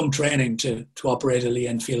takes some training to operate a Lee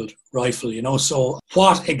Enfield rifle, So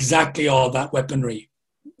what exactly all that weaponry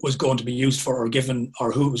was going to be used for or given,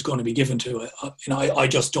 or who it was going to be given to, I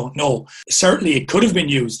just don't know. Certainly it could have been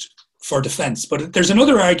used for defence. But there's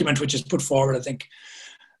another argument which is put forward, I think,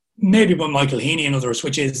 maybe by Michael Heaney and others,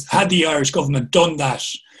 which is, had the Irish government done that,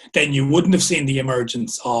 then you wouldn't have seen the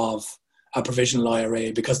emergence of a provisional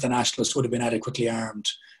IRA, because the nationalists would have been adequately armed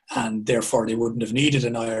and therefore they wouldn't have needed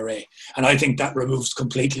an IRA. And I think that removes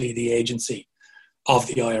completely the agency of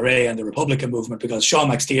the IRA and the Republican movement, because Sean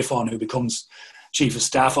McStephane, who becomes Chief of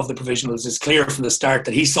Staff of the Provisionals, is clear from the start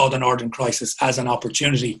that he saw the Northern Crisis as an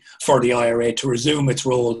opportunity for the IRA to resume its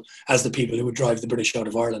role as the people who would drive the British out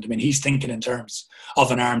of Ireland. I mean, he's thinking in terms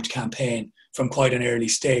of an armed campaign from quite an early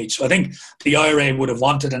stage. So I think the IRA would have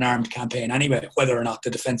wanted an armed campaign anyway, whether or not the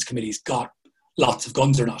defence committees got lots of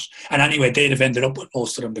guns or not. And anyway, they'd have ended up with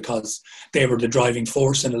most of them because they were the driving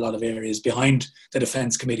force in a lot of areas behind the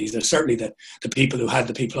defence committees. They're certainly the people who had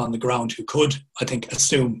the people on the ground who could, I think,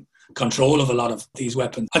 assume control of a lot of these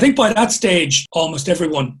weapons. I think by that stage, almost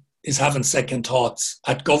everyone is having second thoughts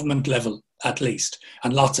at government level, at least,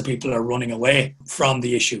 and lots of people are running away from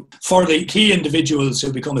the issue. For the key individuals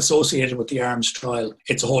who become associated with the arms trial,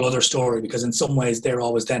 it's a whole other story, because in some ways they're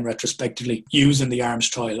always then retrospectively using the arms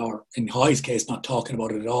trial, or in Hoy's case not talking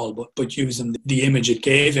about it at all, but using the image it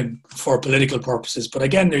gave him for political purposes. But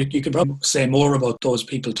again, you could probably say more about those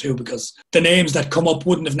people too, because the names that come up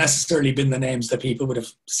wouldn't have necessarily been the names that people would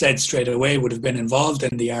have said straight away would have been involved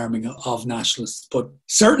in the arming of nationalists. But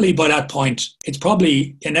certainly by that point, it's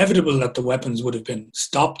probably inevitable that the weapons would have been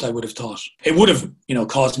stopped, I would have thought. It would have,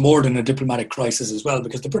 caused more than a diplomatic crisis as well,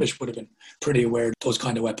 because the British would have been pretty aware those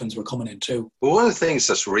kind of weapons were coming in too. But one of the things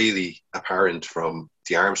that's really apparent from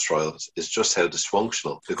the arms trials is just how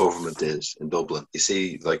dysfunctional the government is in Dublin. You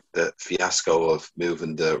see, like, the fiasco of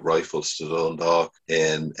moving the rifles to Dundalk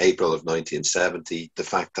in April of 1970, the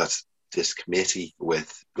fact that this committee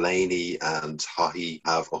with Blaney and Haughey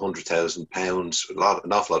have £100,000,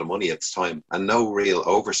 an awful lot of money at the time, and no real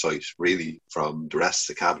oversight really from the rest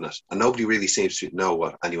of the cabinet. And nobody really seems to know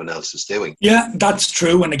what anyone else is doing. Yeah, that's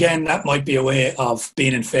true. And again, that might be a way of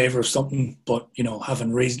being in favour of something, but,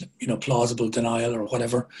 having reason, plausible denial or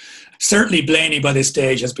whatever. Certainly Blaney by this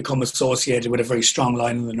stage has become associated with a very strong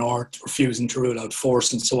line in the north, refusing to rule out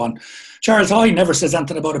force and so on. Charles Haughey never says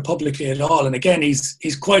anything about it publicly at all. And again, he's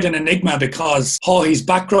quite an enigma, because Haughey's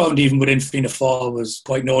background, even within Fianna Fáil, was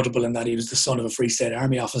quite notable in that he was the son of a Free State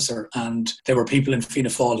Army officer. And there were people in Fianna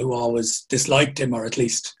Fáil who always disliked him, or at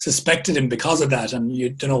least suspected him because of that. And you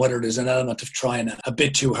don't know whether there's an element of trying a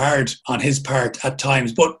bit too hard on his part at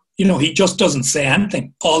times. But he just doesn't say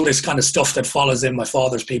anything. All this kind of stuff that follows in my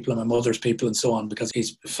father's people and my mother's people and so on, because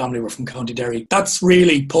his family were from County Derry. That's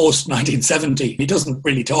really post-1970. He doesn't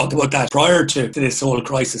really talk about that prior to this whole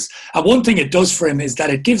crisis. And one thing it does for him is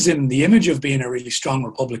that it gives him the image of being a really strong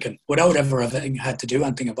Republican without ever having had to do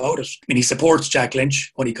anything about it. I mean, he supports Jack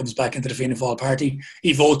Lynch when he comes back into the Fianna Fáil party.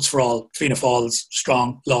 He votes for all Fianna Fáil's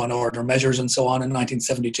strong law and order measures and so on in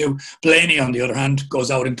 1972. Blaney, on the other hand,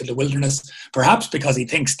 goes out into the wilderness, perhaps because he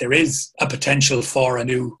thinks there is a potential for a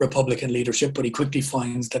new Republican leadership, but he quickly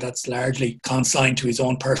finds that that's largely consigned to his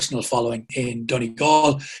own personal following in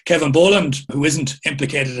Donegal. Kevin Boland, who isn't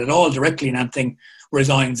implicated at all directly in anything,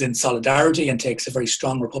 resigns in solidarity and takes a very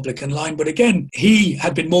strong Republican line. But again, he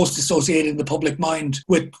had been most associated in the public mind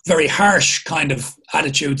with very harsh kind of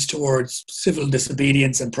attitudes towards civil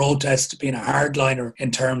disobedience and protest, being a hardliner in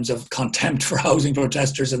terms of contempt for housing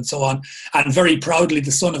protesters and so on, and very proudly the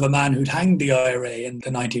son of a man who'd hanged the IRA in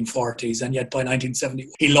the 1940s. And yet by 1970,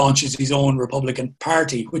 he launches his own Republican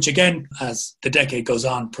Party, which again, as the decade goes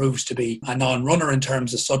on, proves to be a non-runner in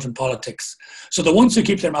terms of Southern politics. So the ones who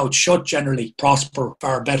keep their mouths shut generally prosper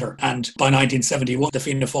far better. And by 1971, the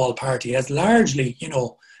Fianna Fáil party has largely,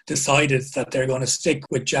 decided that they're going to stick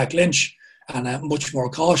with Jack Lynch and a much more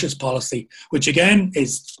cautious policy, which again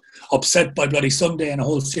is upset by Bloody Sunday and a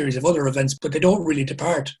whole series of other events, but they don't really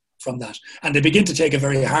depart from that. And they begin to take a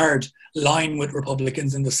very hard line with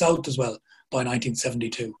Republicans in the South as well by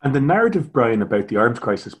 1972. And the narrative, Brian, about the arms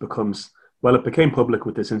crisis it became public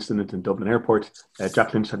with this incident in Dublin Airport.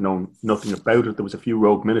 Jack Lynch had known nothing about it. There was a few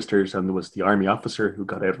rogue ministers, and there was the army officer who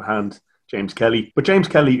got out of hand, James Kelly. But James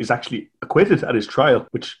Kelly is actually acquitted at his trial,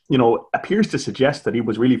 which, appears to suggest that he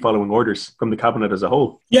was really following orders from the cabinet as a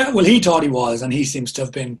whole. Yeah, well, he thought he was, and he seems to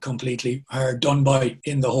have been completely hard done by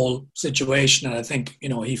in the whole situation. And I think,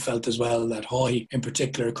 he felt as well that Haughey in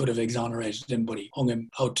particular could have exonerated him, but he hung him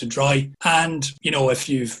out to dry. And, if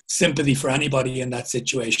you've sympathy for anybody in that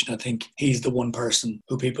situation, I think he's the one person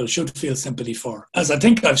who people should feel sympathy for. As I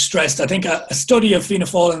think I've stressed, I think a study of Fianna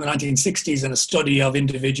Fáil in the 1960s and a study of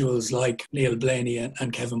individuals like Neil Blaney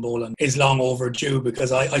and Kevin Boland is long overdue,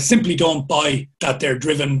 because I simply don't buy that they're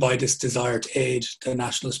driven by this desire to aid the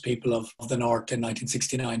nationalist people of the North in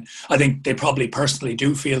 1969. I think they probably personally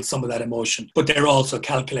do feel some of that emotion, but they're also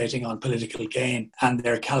calculating on political gain, and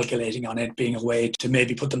they're calculating on it being a way to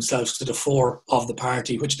maybe put themselves to the fore of the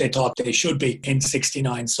party, which they thought they should be in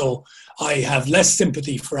 69. So I have less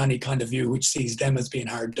sympathy for any kind of view which sees them as being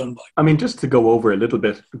hard done by. I mean, just to go over a little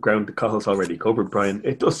bit the ground that Cahill's already covered, Brian,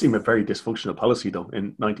 it does seem a very dysfunctional policy, though,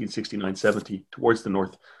 in 1969-70 towards the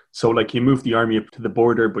North. So, you move the army up to the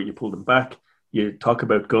border, but you pull them back. You talk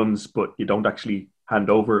about guns, but you don't actually hand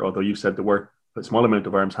over, although you said there were a small amount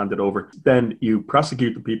of arms handed over. Then you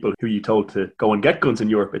prosecute the people who you told to go and get guns in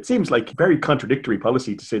Europe. It seems like very contradictory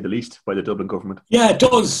policy, to say the least, by the Dublin government. Yeah, it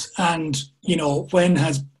does. And, when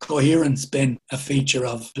has coherence been a feature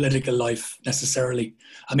of political life necessarily?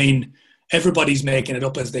 I mean, everybody's making it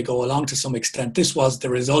up as they go along to some extent. This was the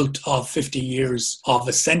result of 50 years of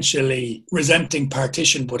essentially resenting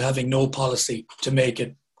partition but having no policy to make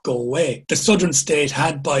it go away. The southern state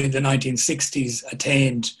had by the 1960s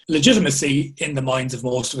attained legitimacy in the minds of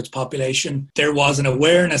most of its population. There was an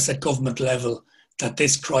awareness at government level that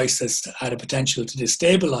this crisis had a potential to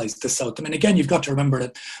destabilise the South. I mean, again, you've got to remember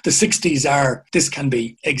that the 60s this can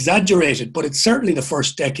be exaggerated, but it's certainly the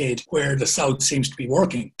first decade where the South seems to be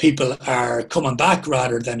working. People are coming back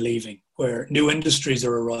rather than leaving, where new industries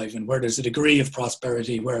are arriving, where there's a degree of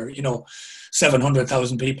prosperity, where,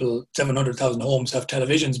 700,000 people, 700,000 homes have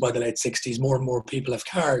televisions by the late 60s. More and more people have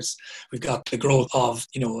cars. We've got the growth of,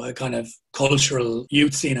 a kind of cultural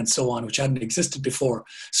youth scene and so on, which hadn't existed before.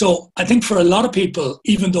 So I think for a lot of people,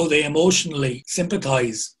 even though they emotionally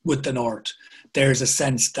sympathise with the North, there's a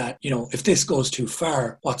sense that, if this goes too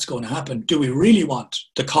far, what's going to happen? Do we really want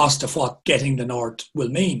the cost of what getting the North will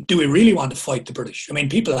mean? Do we really want to fight the British? I mean,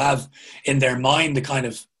 people have in their mind the kind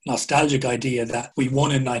of nostalgic idea that we won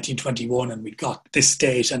in 1921 and we got this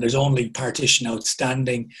state and there's only partition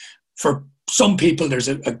outstanding. For some people, there's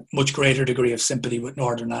a much greater degree of sympathy with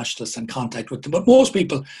Northern nationalists and contact with them, but most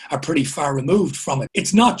people are pretty far removed from it.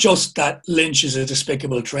 It's not just that Lynch is a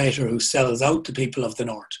despicable traitor who sells out the people of the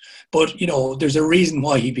North, but, there's a reason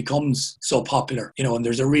why he becomes so popular, and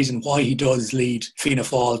there's a reason why he does lead Fianna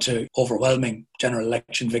Fáil to overwhelming general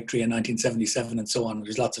election victory in 1977 and so on.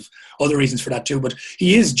 There's lots of other reasons for that too, but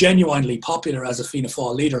he is genuinely popular as a Fianna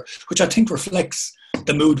Fáil leader, which I think reflects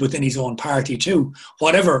the mood within his own party too.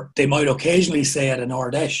 Whatever they might occasionally say at an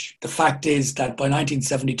Ard Fheis, the fact is that by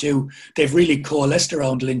 1972, they've really coalesced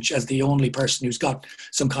around Lynch as the only person who's got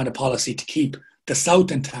some kind of policy to keep the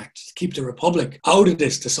South intact, to keep the Republic out of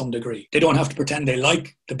this to some degree. They don't have to pretend they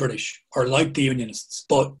like the British or like the Unionists.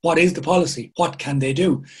 But what is the policy? What can they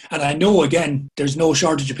do? And I know, again, there's no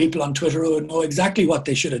shortage of people on Twitter who know exactly what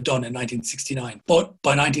they should have done in 1969. But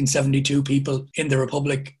by 1972, people in the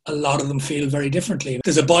Republic, a lot of them feel very differently.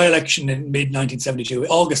 There's a by-election in mid-1972,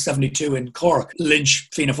 August 72 in Cork. Lynch,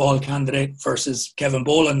 Fianna Fáil candidate versus Kevin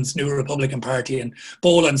Boland's New Republican Party. And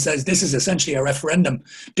Boland says this is essentially a referendum.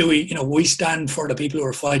 Do we stand for the people who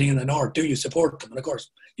are fighting in the North? Do you support them? And of course,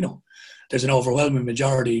 there's an overwhelming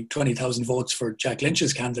majority, 20,000 votes for Jack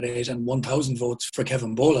Lynch's candidate and 1,000 votes for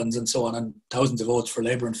Kevin Boland's and so on, and thousands of votes for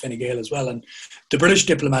Labour and Fine Gael as well. And the British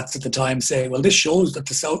diplomats at the time say, well, this shows that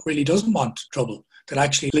the South really doesn't want trouble, that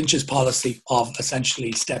actually Lynch's policy of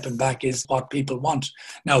essentially stepping back is what people want.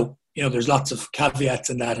 Now, there's lots of caveats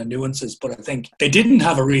in that and nuances, but I think they didn't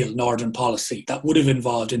have a real Northern policy that would have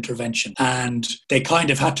involved intervention. And they kind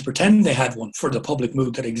of had to pretend they had one for the public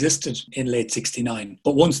mood that existed in late 69.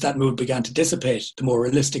 But once that mood began to dissipate, the more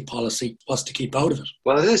realistic policy was to keep out of it.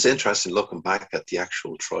 Well, it is interesting looking back at the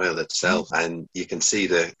actual trial itself, and you can see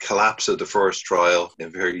the collapse of the first trial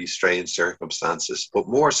in very strange circumstances, but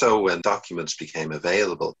more so when documents became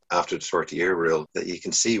available after the 30-year rule, that you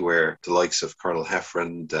can see where the likes of Colonel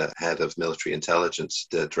Heffron, the head of military intelligence,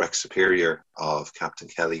 the direct superior of Captain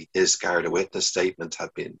Kelly, his Garda witness statement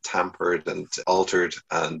had been tampered and altered.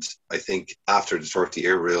 And I think after the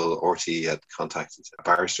 30-year rule, RTE had contacted a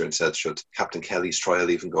barrister and said, should Captain Kelly's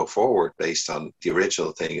trial even go forward based on the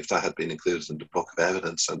original thing, if that had been included in the book of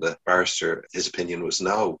evidence? And the barrister, his opinion was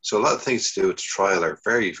no. So a lot of things to do with the trial are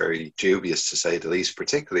very, very dubious, to say the least,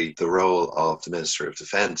 particularly the role of the Minister of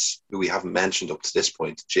Defence, who we haven't mentioned up to this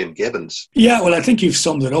point, Jim Gibbons. Yeah, well, I think you've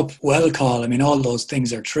summed it up well, Carl. I mean, all those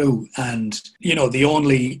things are true. And, the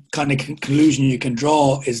only kind of conclusion you can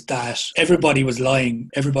draw is that everybody was lying,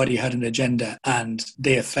 everybody had an agenda, and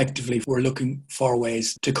they effectively were looking for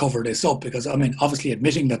ways to cover this up. Because, I mean, obviously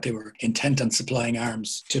admitting that they were intent on supplying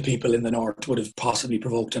arms to people in the North would have possibly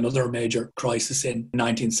provoked another major crisis in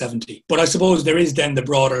 1970. But I suppose there is then the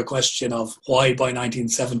broader question of why by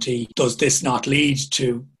 1970 does this not lead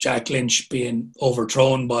to Jack Lynch being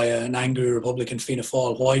overthrown by an angry Republican Fianna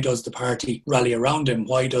Fáil? Why does the party rally around him?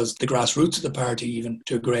 Why does the grassroots of the party, even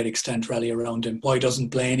to a great extent, rally around him? Why doesn't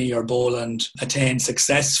Blaney or Boland attain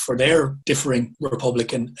success for their differing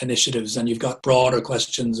Republican initiatives? And you've got broader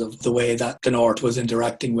questions of the way that the North was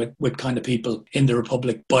interacting with kind of people in the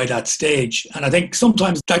Republic by that stage. And I think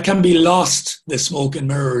sometimes that can be lost, the smoke and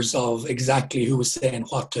mirrors of exactly who was saying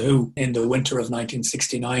what to who in the winter of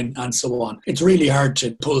 1969 and so on. It's really hard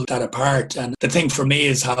to pull that apart. And the thing for me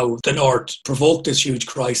is how the North provoked this huge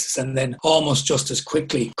crisis ISIS, and then almost just as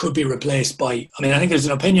quickly could be replaced by, I think there's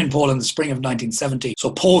an opinion poll in the spring of 1970,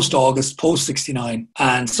 so post-August, post-69,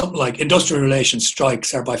 and something like industrial relations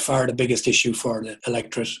strikes are by far the biggest issue for the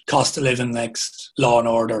electorate. Cost of living next, law and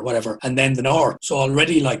order, whatever, and then the North. So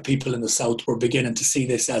already, like, people in the South were beginning to see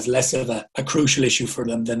this as less of a crucial issue for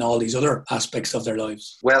them than all these other aspects of their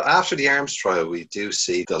lives. Well, after the arms trial, we do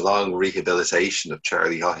see the long rehabilitation of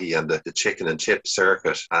Charlie Haughey and the chicken and chip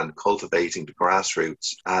circuit and cultivating the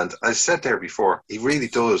grassroots. And I said there before, he really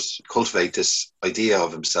does cultivate this idea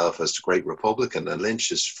of himself as the great Republican, and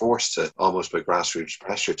Lynch is forced to, almost by grassroots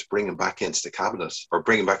pressure, to bring him back into the cabinet, or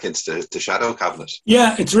bring him back into the shadow cabinet.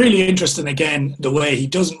 Yeah, it's really interesting, again, the way he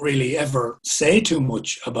doesn't really ever say too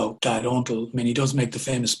much about Dad Uncle. He does make the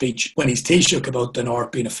famous speech when he's Taoiseach about the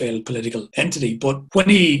North being a failed political entity, but when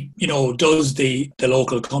he, does the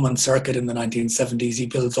local common circuit in the 1970s, he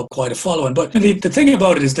builds up quite a following. But the thing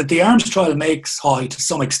about it is that the arms trial makes Haughey to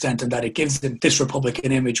some extent, and that it gives him this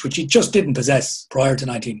Republican image, which he just didn't possess prior to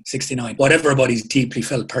 1969, whatever about his deeply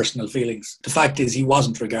felt personal feelings. The fact is, he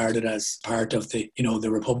wasn't regarded as part of the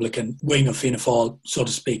Republican wing of Fianna Fáil, so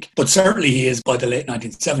to speak, but certainly he is by the late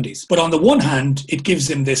 1970s. But on the one hand, it gives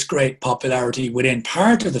him this great popularity within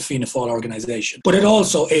part of the Fianna Fáil organisation, but it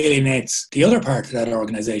also alienates the other part of that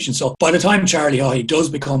organisation. So by the time Charlie Haughey does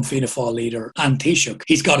become Fianna Fáil leader and Taoiseach,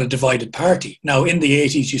 he's got a divided party. Now, in the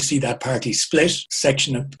 80s, you see that party split,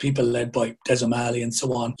 section of people led by Des O'Malley and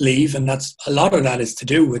so on leave, and that's a lot of that is to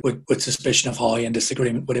do with suspicion of Haughey and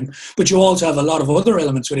disagreement with him. But you also have a lot of other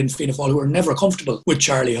elements within Fianna Fáil who are never comfortable with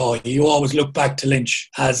Charlie Haughey. You always look back to Lynch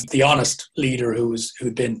as the honest leader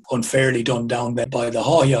who'd been unfairly done down by the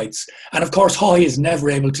Haugheyeites. And of course, Haughey is never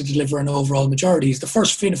able to deliver an overall majority. He's the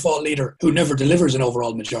first Fianna Fáil leader who never delivers an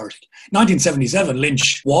overall majority. 1977,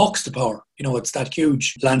 Lynch walks to power. It's that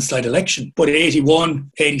huge landslide election. But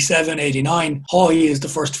 81, 87, 89, Haughey is the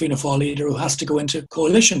first Fianna Fáil leader who has to go into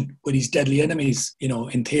coalition with his deadly enemies,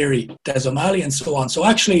 in theory, Des O'Malley and so on. So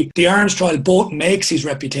actually, the arms trial both makes his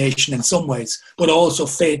reputation in some ways, but also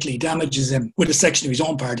fatally damages him with a section of his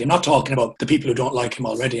own party. I'm not talking about the people who don't like him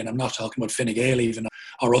already, and I'm not talking about Fine Gael even,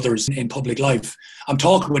 or others in public life. I'm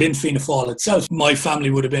talking within Fianna Fáil itself. My family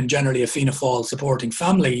would have been generally a Fianna Fáil supporting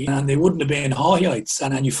family, and they wouldn't have been Haugheyeites.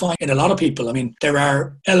 And you find in a lot of people, there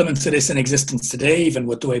are elements of this in existence today, even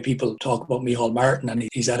with the way people talk about Micheál Martin and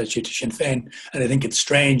his attitude to Sinn Féin. And I think it's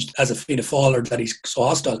strange as a Fianna Fáiler that he's so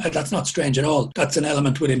hostile. That's not strange at all. That's an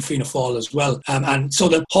element within Fianna Fáil as well. And so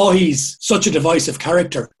that Haughey's such a divisive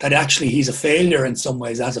character that actually he's a failure in some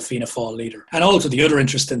ways as a Fianna Fáil leader. And also the other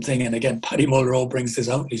interesting thing, and again, Paddy Mulrow brings this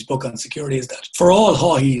out in his book on security, is that for all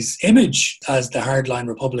Haughey's image as the hardline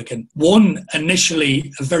Republican, one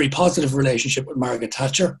initially a very positive relationship with Margaret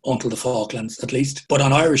Thatcher until the Falklands at least, but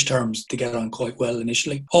on Irish terms they get on quite well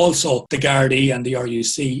initially. Also, the Gardaí and the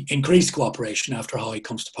RUC increased cooperation after Haughey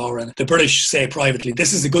comes to power, and the British say privately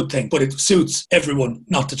this is a good thing, but it suits everyone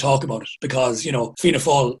not to talk about it because, Fianna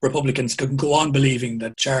Fáil Republicans couldn't go on believing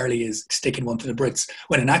that Charlie is sticking one to the Brits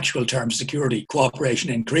when in actual terms security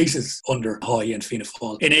cooperation increases under Haughey and Fianna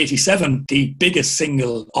Fáil. In 87, the biggest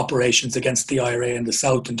single operations against the IRA in the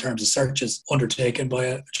South in terms of searches undertaken by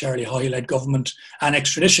a Charlie Haughey-led government, and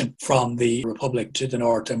extradition from the Republic to the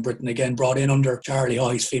North, and Britain again brought in under Charlie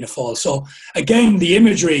Haughey's Fianna Fáil. So again, the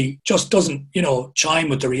imagery just doesn't, chime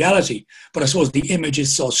with the reality, but I suppose the image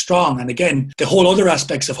is so strong. And again, the whole other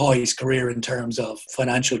aspects of Haughey's career in terms of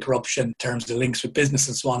financial corruption, in terms of links with business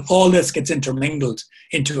and so on, all this gets intermingled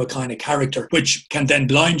into a kind of character, which can then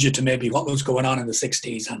blind you to maybe what was going on in the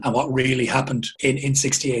 60s and what really happened in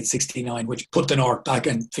 68, 69, which put the North back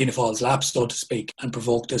in Fianna Fáil's lap, so to speak, and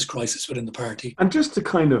provoked this crisis within the party. And just to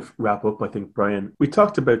kind of wrap up, I think, Brian, we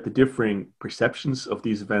talked about the differing perceptions of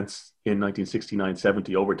these events in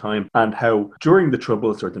 1969-70 over time, and how during the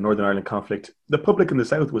Troubles or the Northern Ireland conflict, the public in the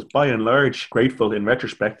South was by and large grateful in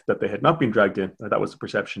retrospect that they had not been dragged in, or that was the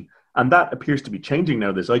perception. And that appears to be changing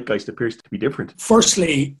now. The zeitgeist appears to be different.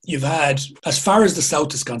 Firstly, you've had, as far as the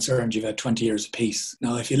South is concerned, you've had 20 years of peace.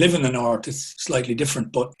 Now, if you live in the North, it's slightly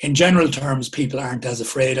different, but in general terms, people aren't as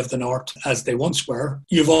afraid of the North as they once were.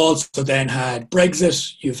 You've also then had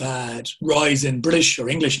Brexit, you've had rise in British or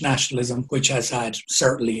English nationalism, which has had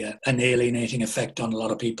certainly an alienating effect on a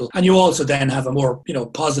lot of people. And you also then have a more,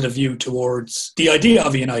 positive view towards the idea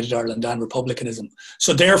of a united Ireland and republicanism.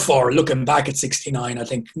 So therefore, looking back at 69, I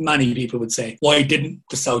think many people would say, why didn't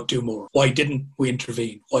the South do more? Why didn't we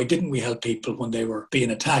intervene? Why didn't we help people when they were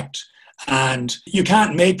being attacked? And you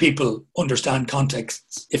can't make people understand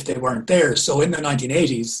contexts if they weren't there. So in the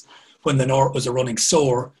 1980s, when the North was a running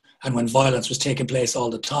sore, and when violence was taking place all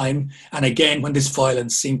the time. And again, when this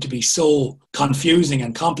violence seemed to be so confusing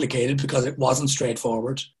and complicated because it wasn't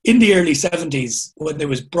straightforward. In the early 70s, when there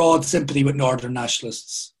was broad sympathy with Northern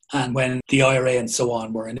nationalists and when the IRA and so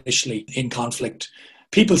on were initially in conflict,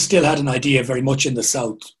 people still had an idea very much in the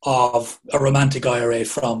South of a romantic IRA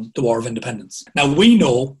from the War of Independence. Now, we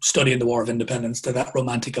know, studying the War of Independence, that that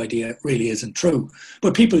romantic idea really isn't true.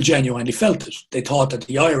 But people genuinely felt it. They thought that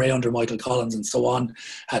the IRA under Michael Collins and so on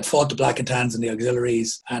had fought the Black and Tans and the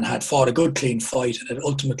auxiliaries and had fought a good, clean fight and had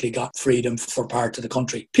ultimately got freedom for part of the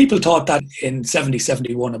country. People thought that in 70,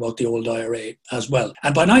 71 about the old IRA as well.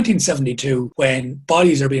 And by 1972, when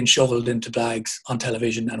bodies are being shoveled into bags on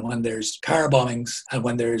television and when there's car bombings and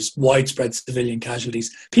when there's widespread civilian casualties,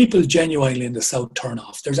 people genuinely in the South turn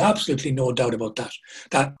off. There's absolutely no doubt about that.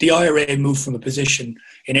 That the IRA moved from a position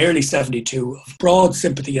in early 72 of broad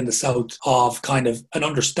sympathy in the South, of kind of an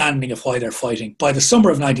understanding of why they're fighting. By the summer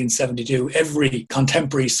of 1972, every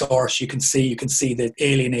contemporary source you can see that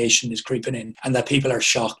alienation is creeping in and that people are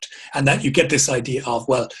shocked and that you get this idea of,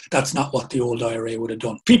 well, that's not what the old IRA would have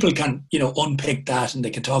done. People can, unpick that and they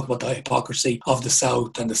can talk about the hypocrisy of the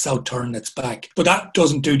South and the South turning its back. But that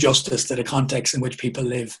doesn't do justice to the context in which people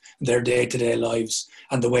live their day-to-day lives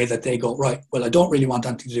and the way that they go, right, well, I don't really want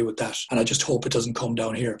anything to do with that and I just hope it doesn't come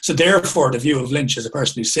down here. So therefore, the view of Lynch as a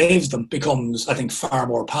person who saves them becomes, I think, far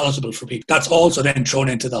more palatable for people. That's also then thrown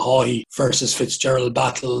into the Haughey versus Fitzgerald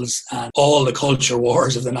battles and all the culture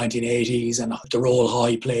wars of the 1980s and the role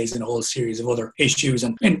Haughey plays in a whole series of other issues.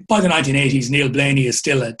 And by the 1980s, Neil Blaney is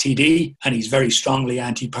still a TD and he's very strongly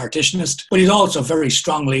anti-partitionist, but he's also very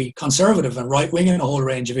strongly conservative and right-wing in a whole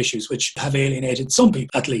range of issues which have alienated some people,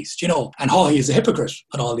 at least, and Haughey is a hypocrite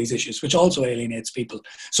on all these issues, which also alienates people.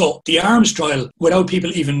 So the arms trial, without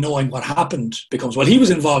people even knowing what happened, becomes, well, he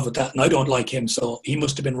was involved with that and I don't like him, so he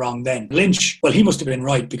must have been wrong then. Lynch, well, he must have been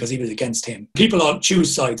right because he was against him. People all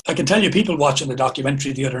choose sides. I can tell you, people watching the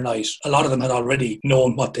documentary the other night, a lot of them had already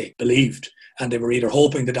known what they believed. And they were either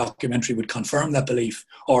hoping the documentary would confirm that belief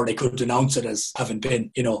or they could denounce it as having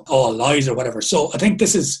been, all lies or whatever. So I think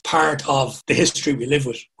this is part of the history we live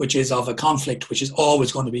with, which is of a conflict which is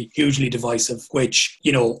always going to be hugely divisive, which,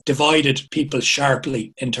 divided people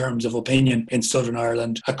sharply in terms of opinion in Southern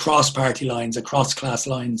Ireland, across party lines, across class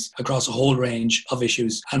lines, across a whole range of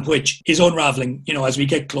issues, and which is unravelling, as we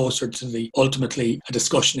get closer to the ultimately a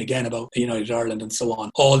discussion again about the United Ireland and so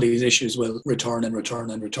on. All these issues will return and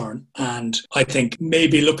return and return. And I think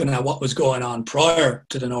maybe looking at what was going on prior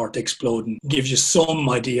to the North exploding gives you some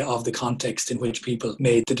idea of the context in which people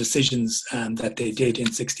made the decisions that they did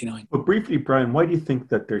in 69. But briefly, Brian, why do you think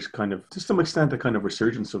that there's kind of, to some extent, a kind of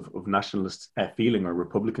resurgence of nationalist feeling or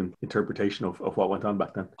Republican interpretation of what went on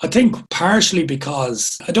back then? I think partially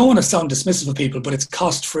because, I don't want to sound dismissive of people, but it's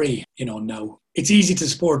cost-free, now. It's easy to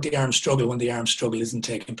support the armed struggle when the armed struggle isn't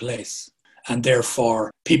taking place. And therefore,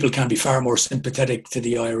 people can be far more sympathetic to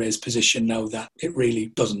the IRA's position now that it really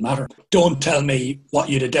doesn't matter. Don't tell me what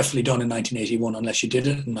you'd have definitely done in 1981 unless you did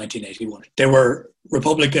it in 1981. There were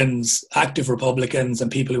Republicans, active Republicans, and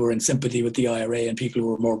people who were in sympathy with the IRA and people who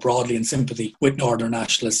were more broadly in sympathy with Northern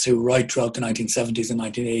nationalists who right throughout the 1970s and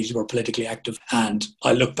 1980s were politically active. And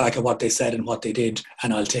I look back at what they said and what they did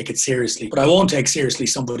and I'll take it seriously. But I won't take seriously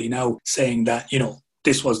somebody now saying that,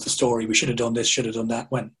 this was the story, we should have done this, should have done that,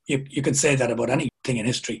 when you can say that about anything in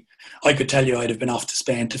history. I could tell you I'd have been off to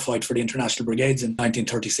Spain to fight for the International Brigades in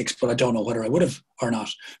 1936, but I don't know whether I would have or not,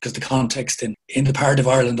 because the context in the part of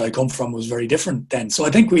Ireland I come from was very different then. So I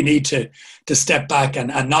think we need to step back and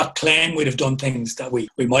not claim we'd have done things that we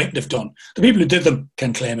mightn't have done. The people who did them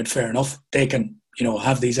can claim it, fair enough. They can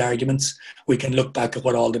have these arguments. We can look back at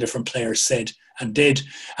what all the different players said and did.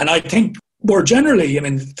 And I think more generally,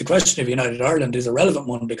 the question of United Ireland is a relevant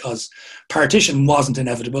one because partition wasn't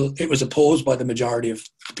inevitable. It was opposed by the majority of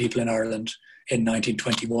the people in Ireland in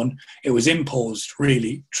 1921. It was imposed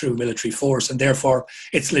really through military force, and therefore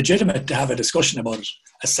it's legitimate to have a discussion about it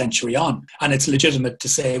a century on. And it's legitimate to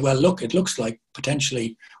say, well, look, it looks like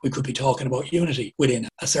potentially we could be talking about unity within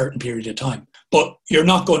a certain period of time. But you're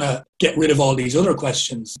not going to get rid of all these other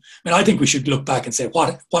questions. I think we should look back and say,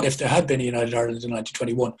 what if there had been a United Ireland in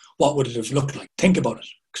 1921? What would it have looked like? Think about it.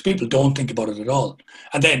 Because people don't think about it at all.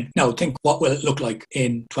 And then now think, what will it look like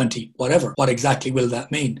in 20 whatever? What exactly will that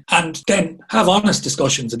mean? And then have honest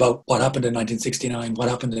discussions about what happened in 1969, what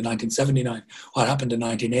happened in 1979, what happened in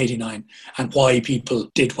 1989, and why people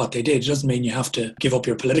did what they did. It doesn't mean you have to give up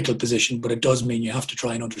your political position, but it does mean you have to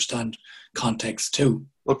try and understand context too.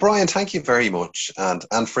 Well, Brian, thank you very much.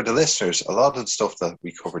 And for the listeners, a lot of the stuff that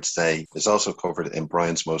we covered today is also covered in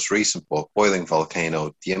Brian's most recent book, Boiling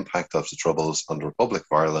Volcano, The Impact of the Troubles on the Republic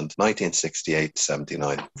of Ireland,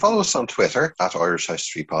 1968-79. Follow us on Twitter at Irish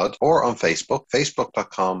History Pod or on Facebook,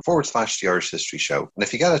 facebook.com/The Irish History Show. And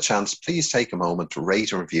if you get a chance, please take a moment to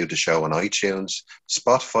rate and review the show on iTunes,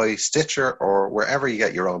 Spotify, Stitcher, or wherever you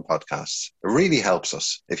get your own podcasts. It really helps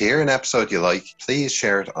us. If you hear an episode you like, please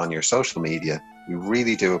share it on your social media. We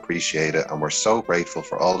really do appreciate it, and we're so grateful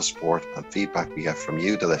for all the support and feedback we get from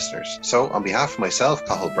you, the listeners. So on behalf of myself,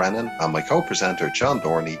 Cathal Brennan, and my co-presenter, John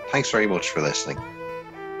Dorney, thanks very much for listening.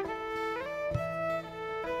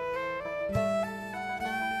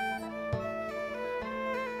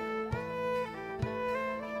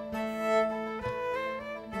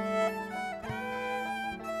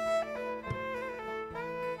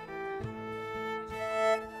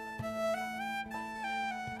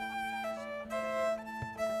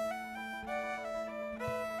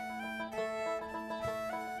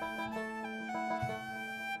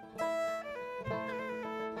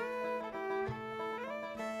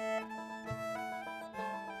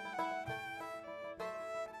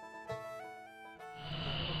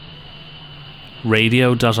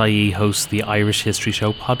 Radio.ie hosts the Irish History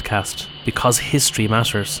Show podcast because history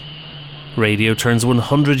matters. Radio turns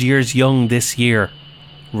 100 years young this year.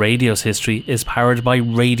 Radio's history is powered by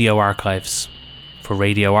Radio Archives. For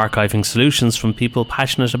radio archiving solutions from people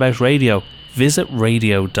passionate about radio, visit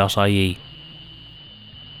radio.ie.